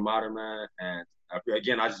same alma mater, man. And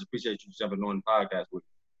again, I just appreciate you jumping on the podcast with me.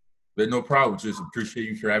 But no problem. Just appreciate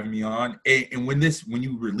you for having me on. And when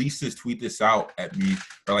you release this, tweet this out at me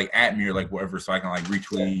or like at me or like whatever, so I can like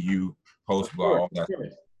retweet you, post, blah, all that.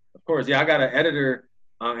 Of course, yeah. I got an editor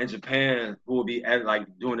in Japan who will be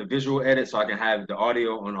doing a visual edit, so I can have the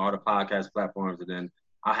audio on all the podcast platforms, and then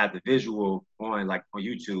I have the visual on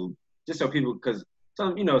YouTube, just so people, because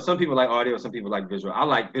some people like audio, some people like visual. I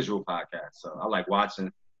like visual podcasts, so I like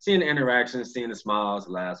seeing the interactions, seeing the smiles,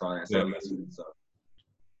 the laughs, all that stuff. So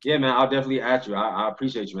yeah, man, I'll definitely ask you. I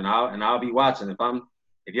appreciate you, and I'll be watching. If I'm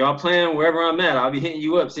if y'all playing wherever I'm at, I'll be hitting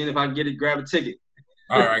you up, seeing if I can grab a ticket.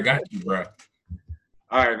 All right, I got you, bro.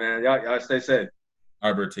 All right, man. Y'all stay safe.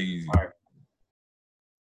 All right, bro. Take it easy. All right.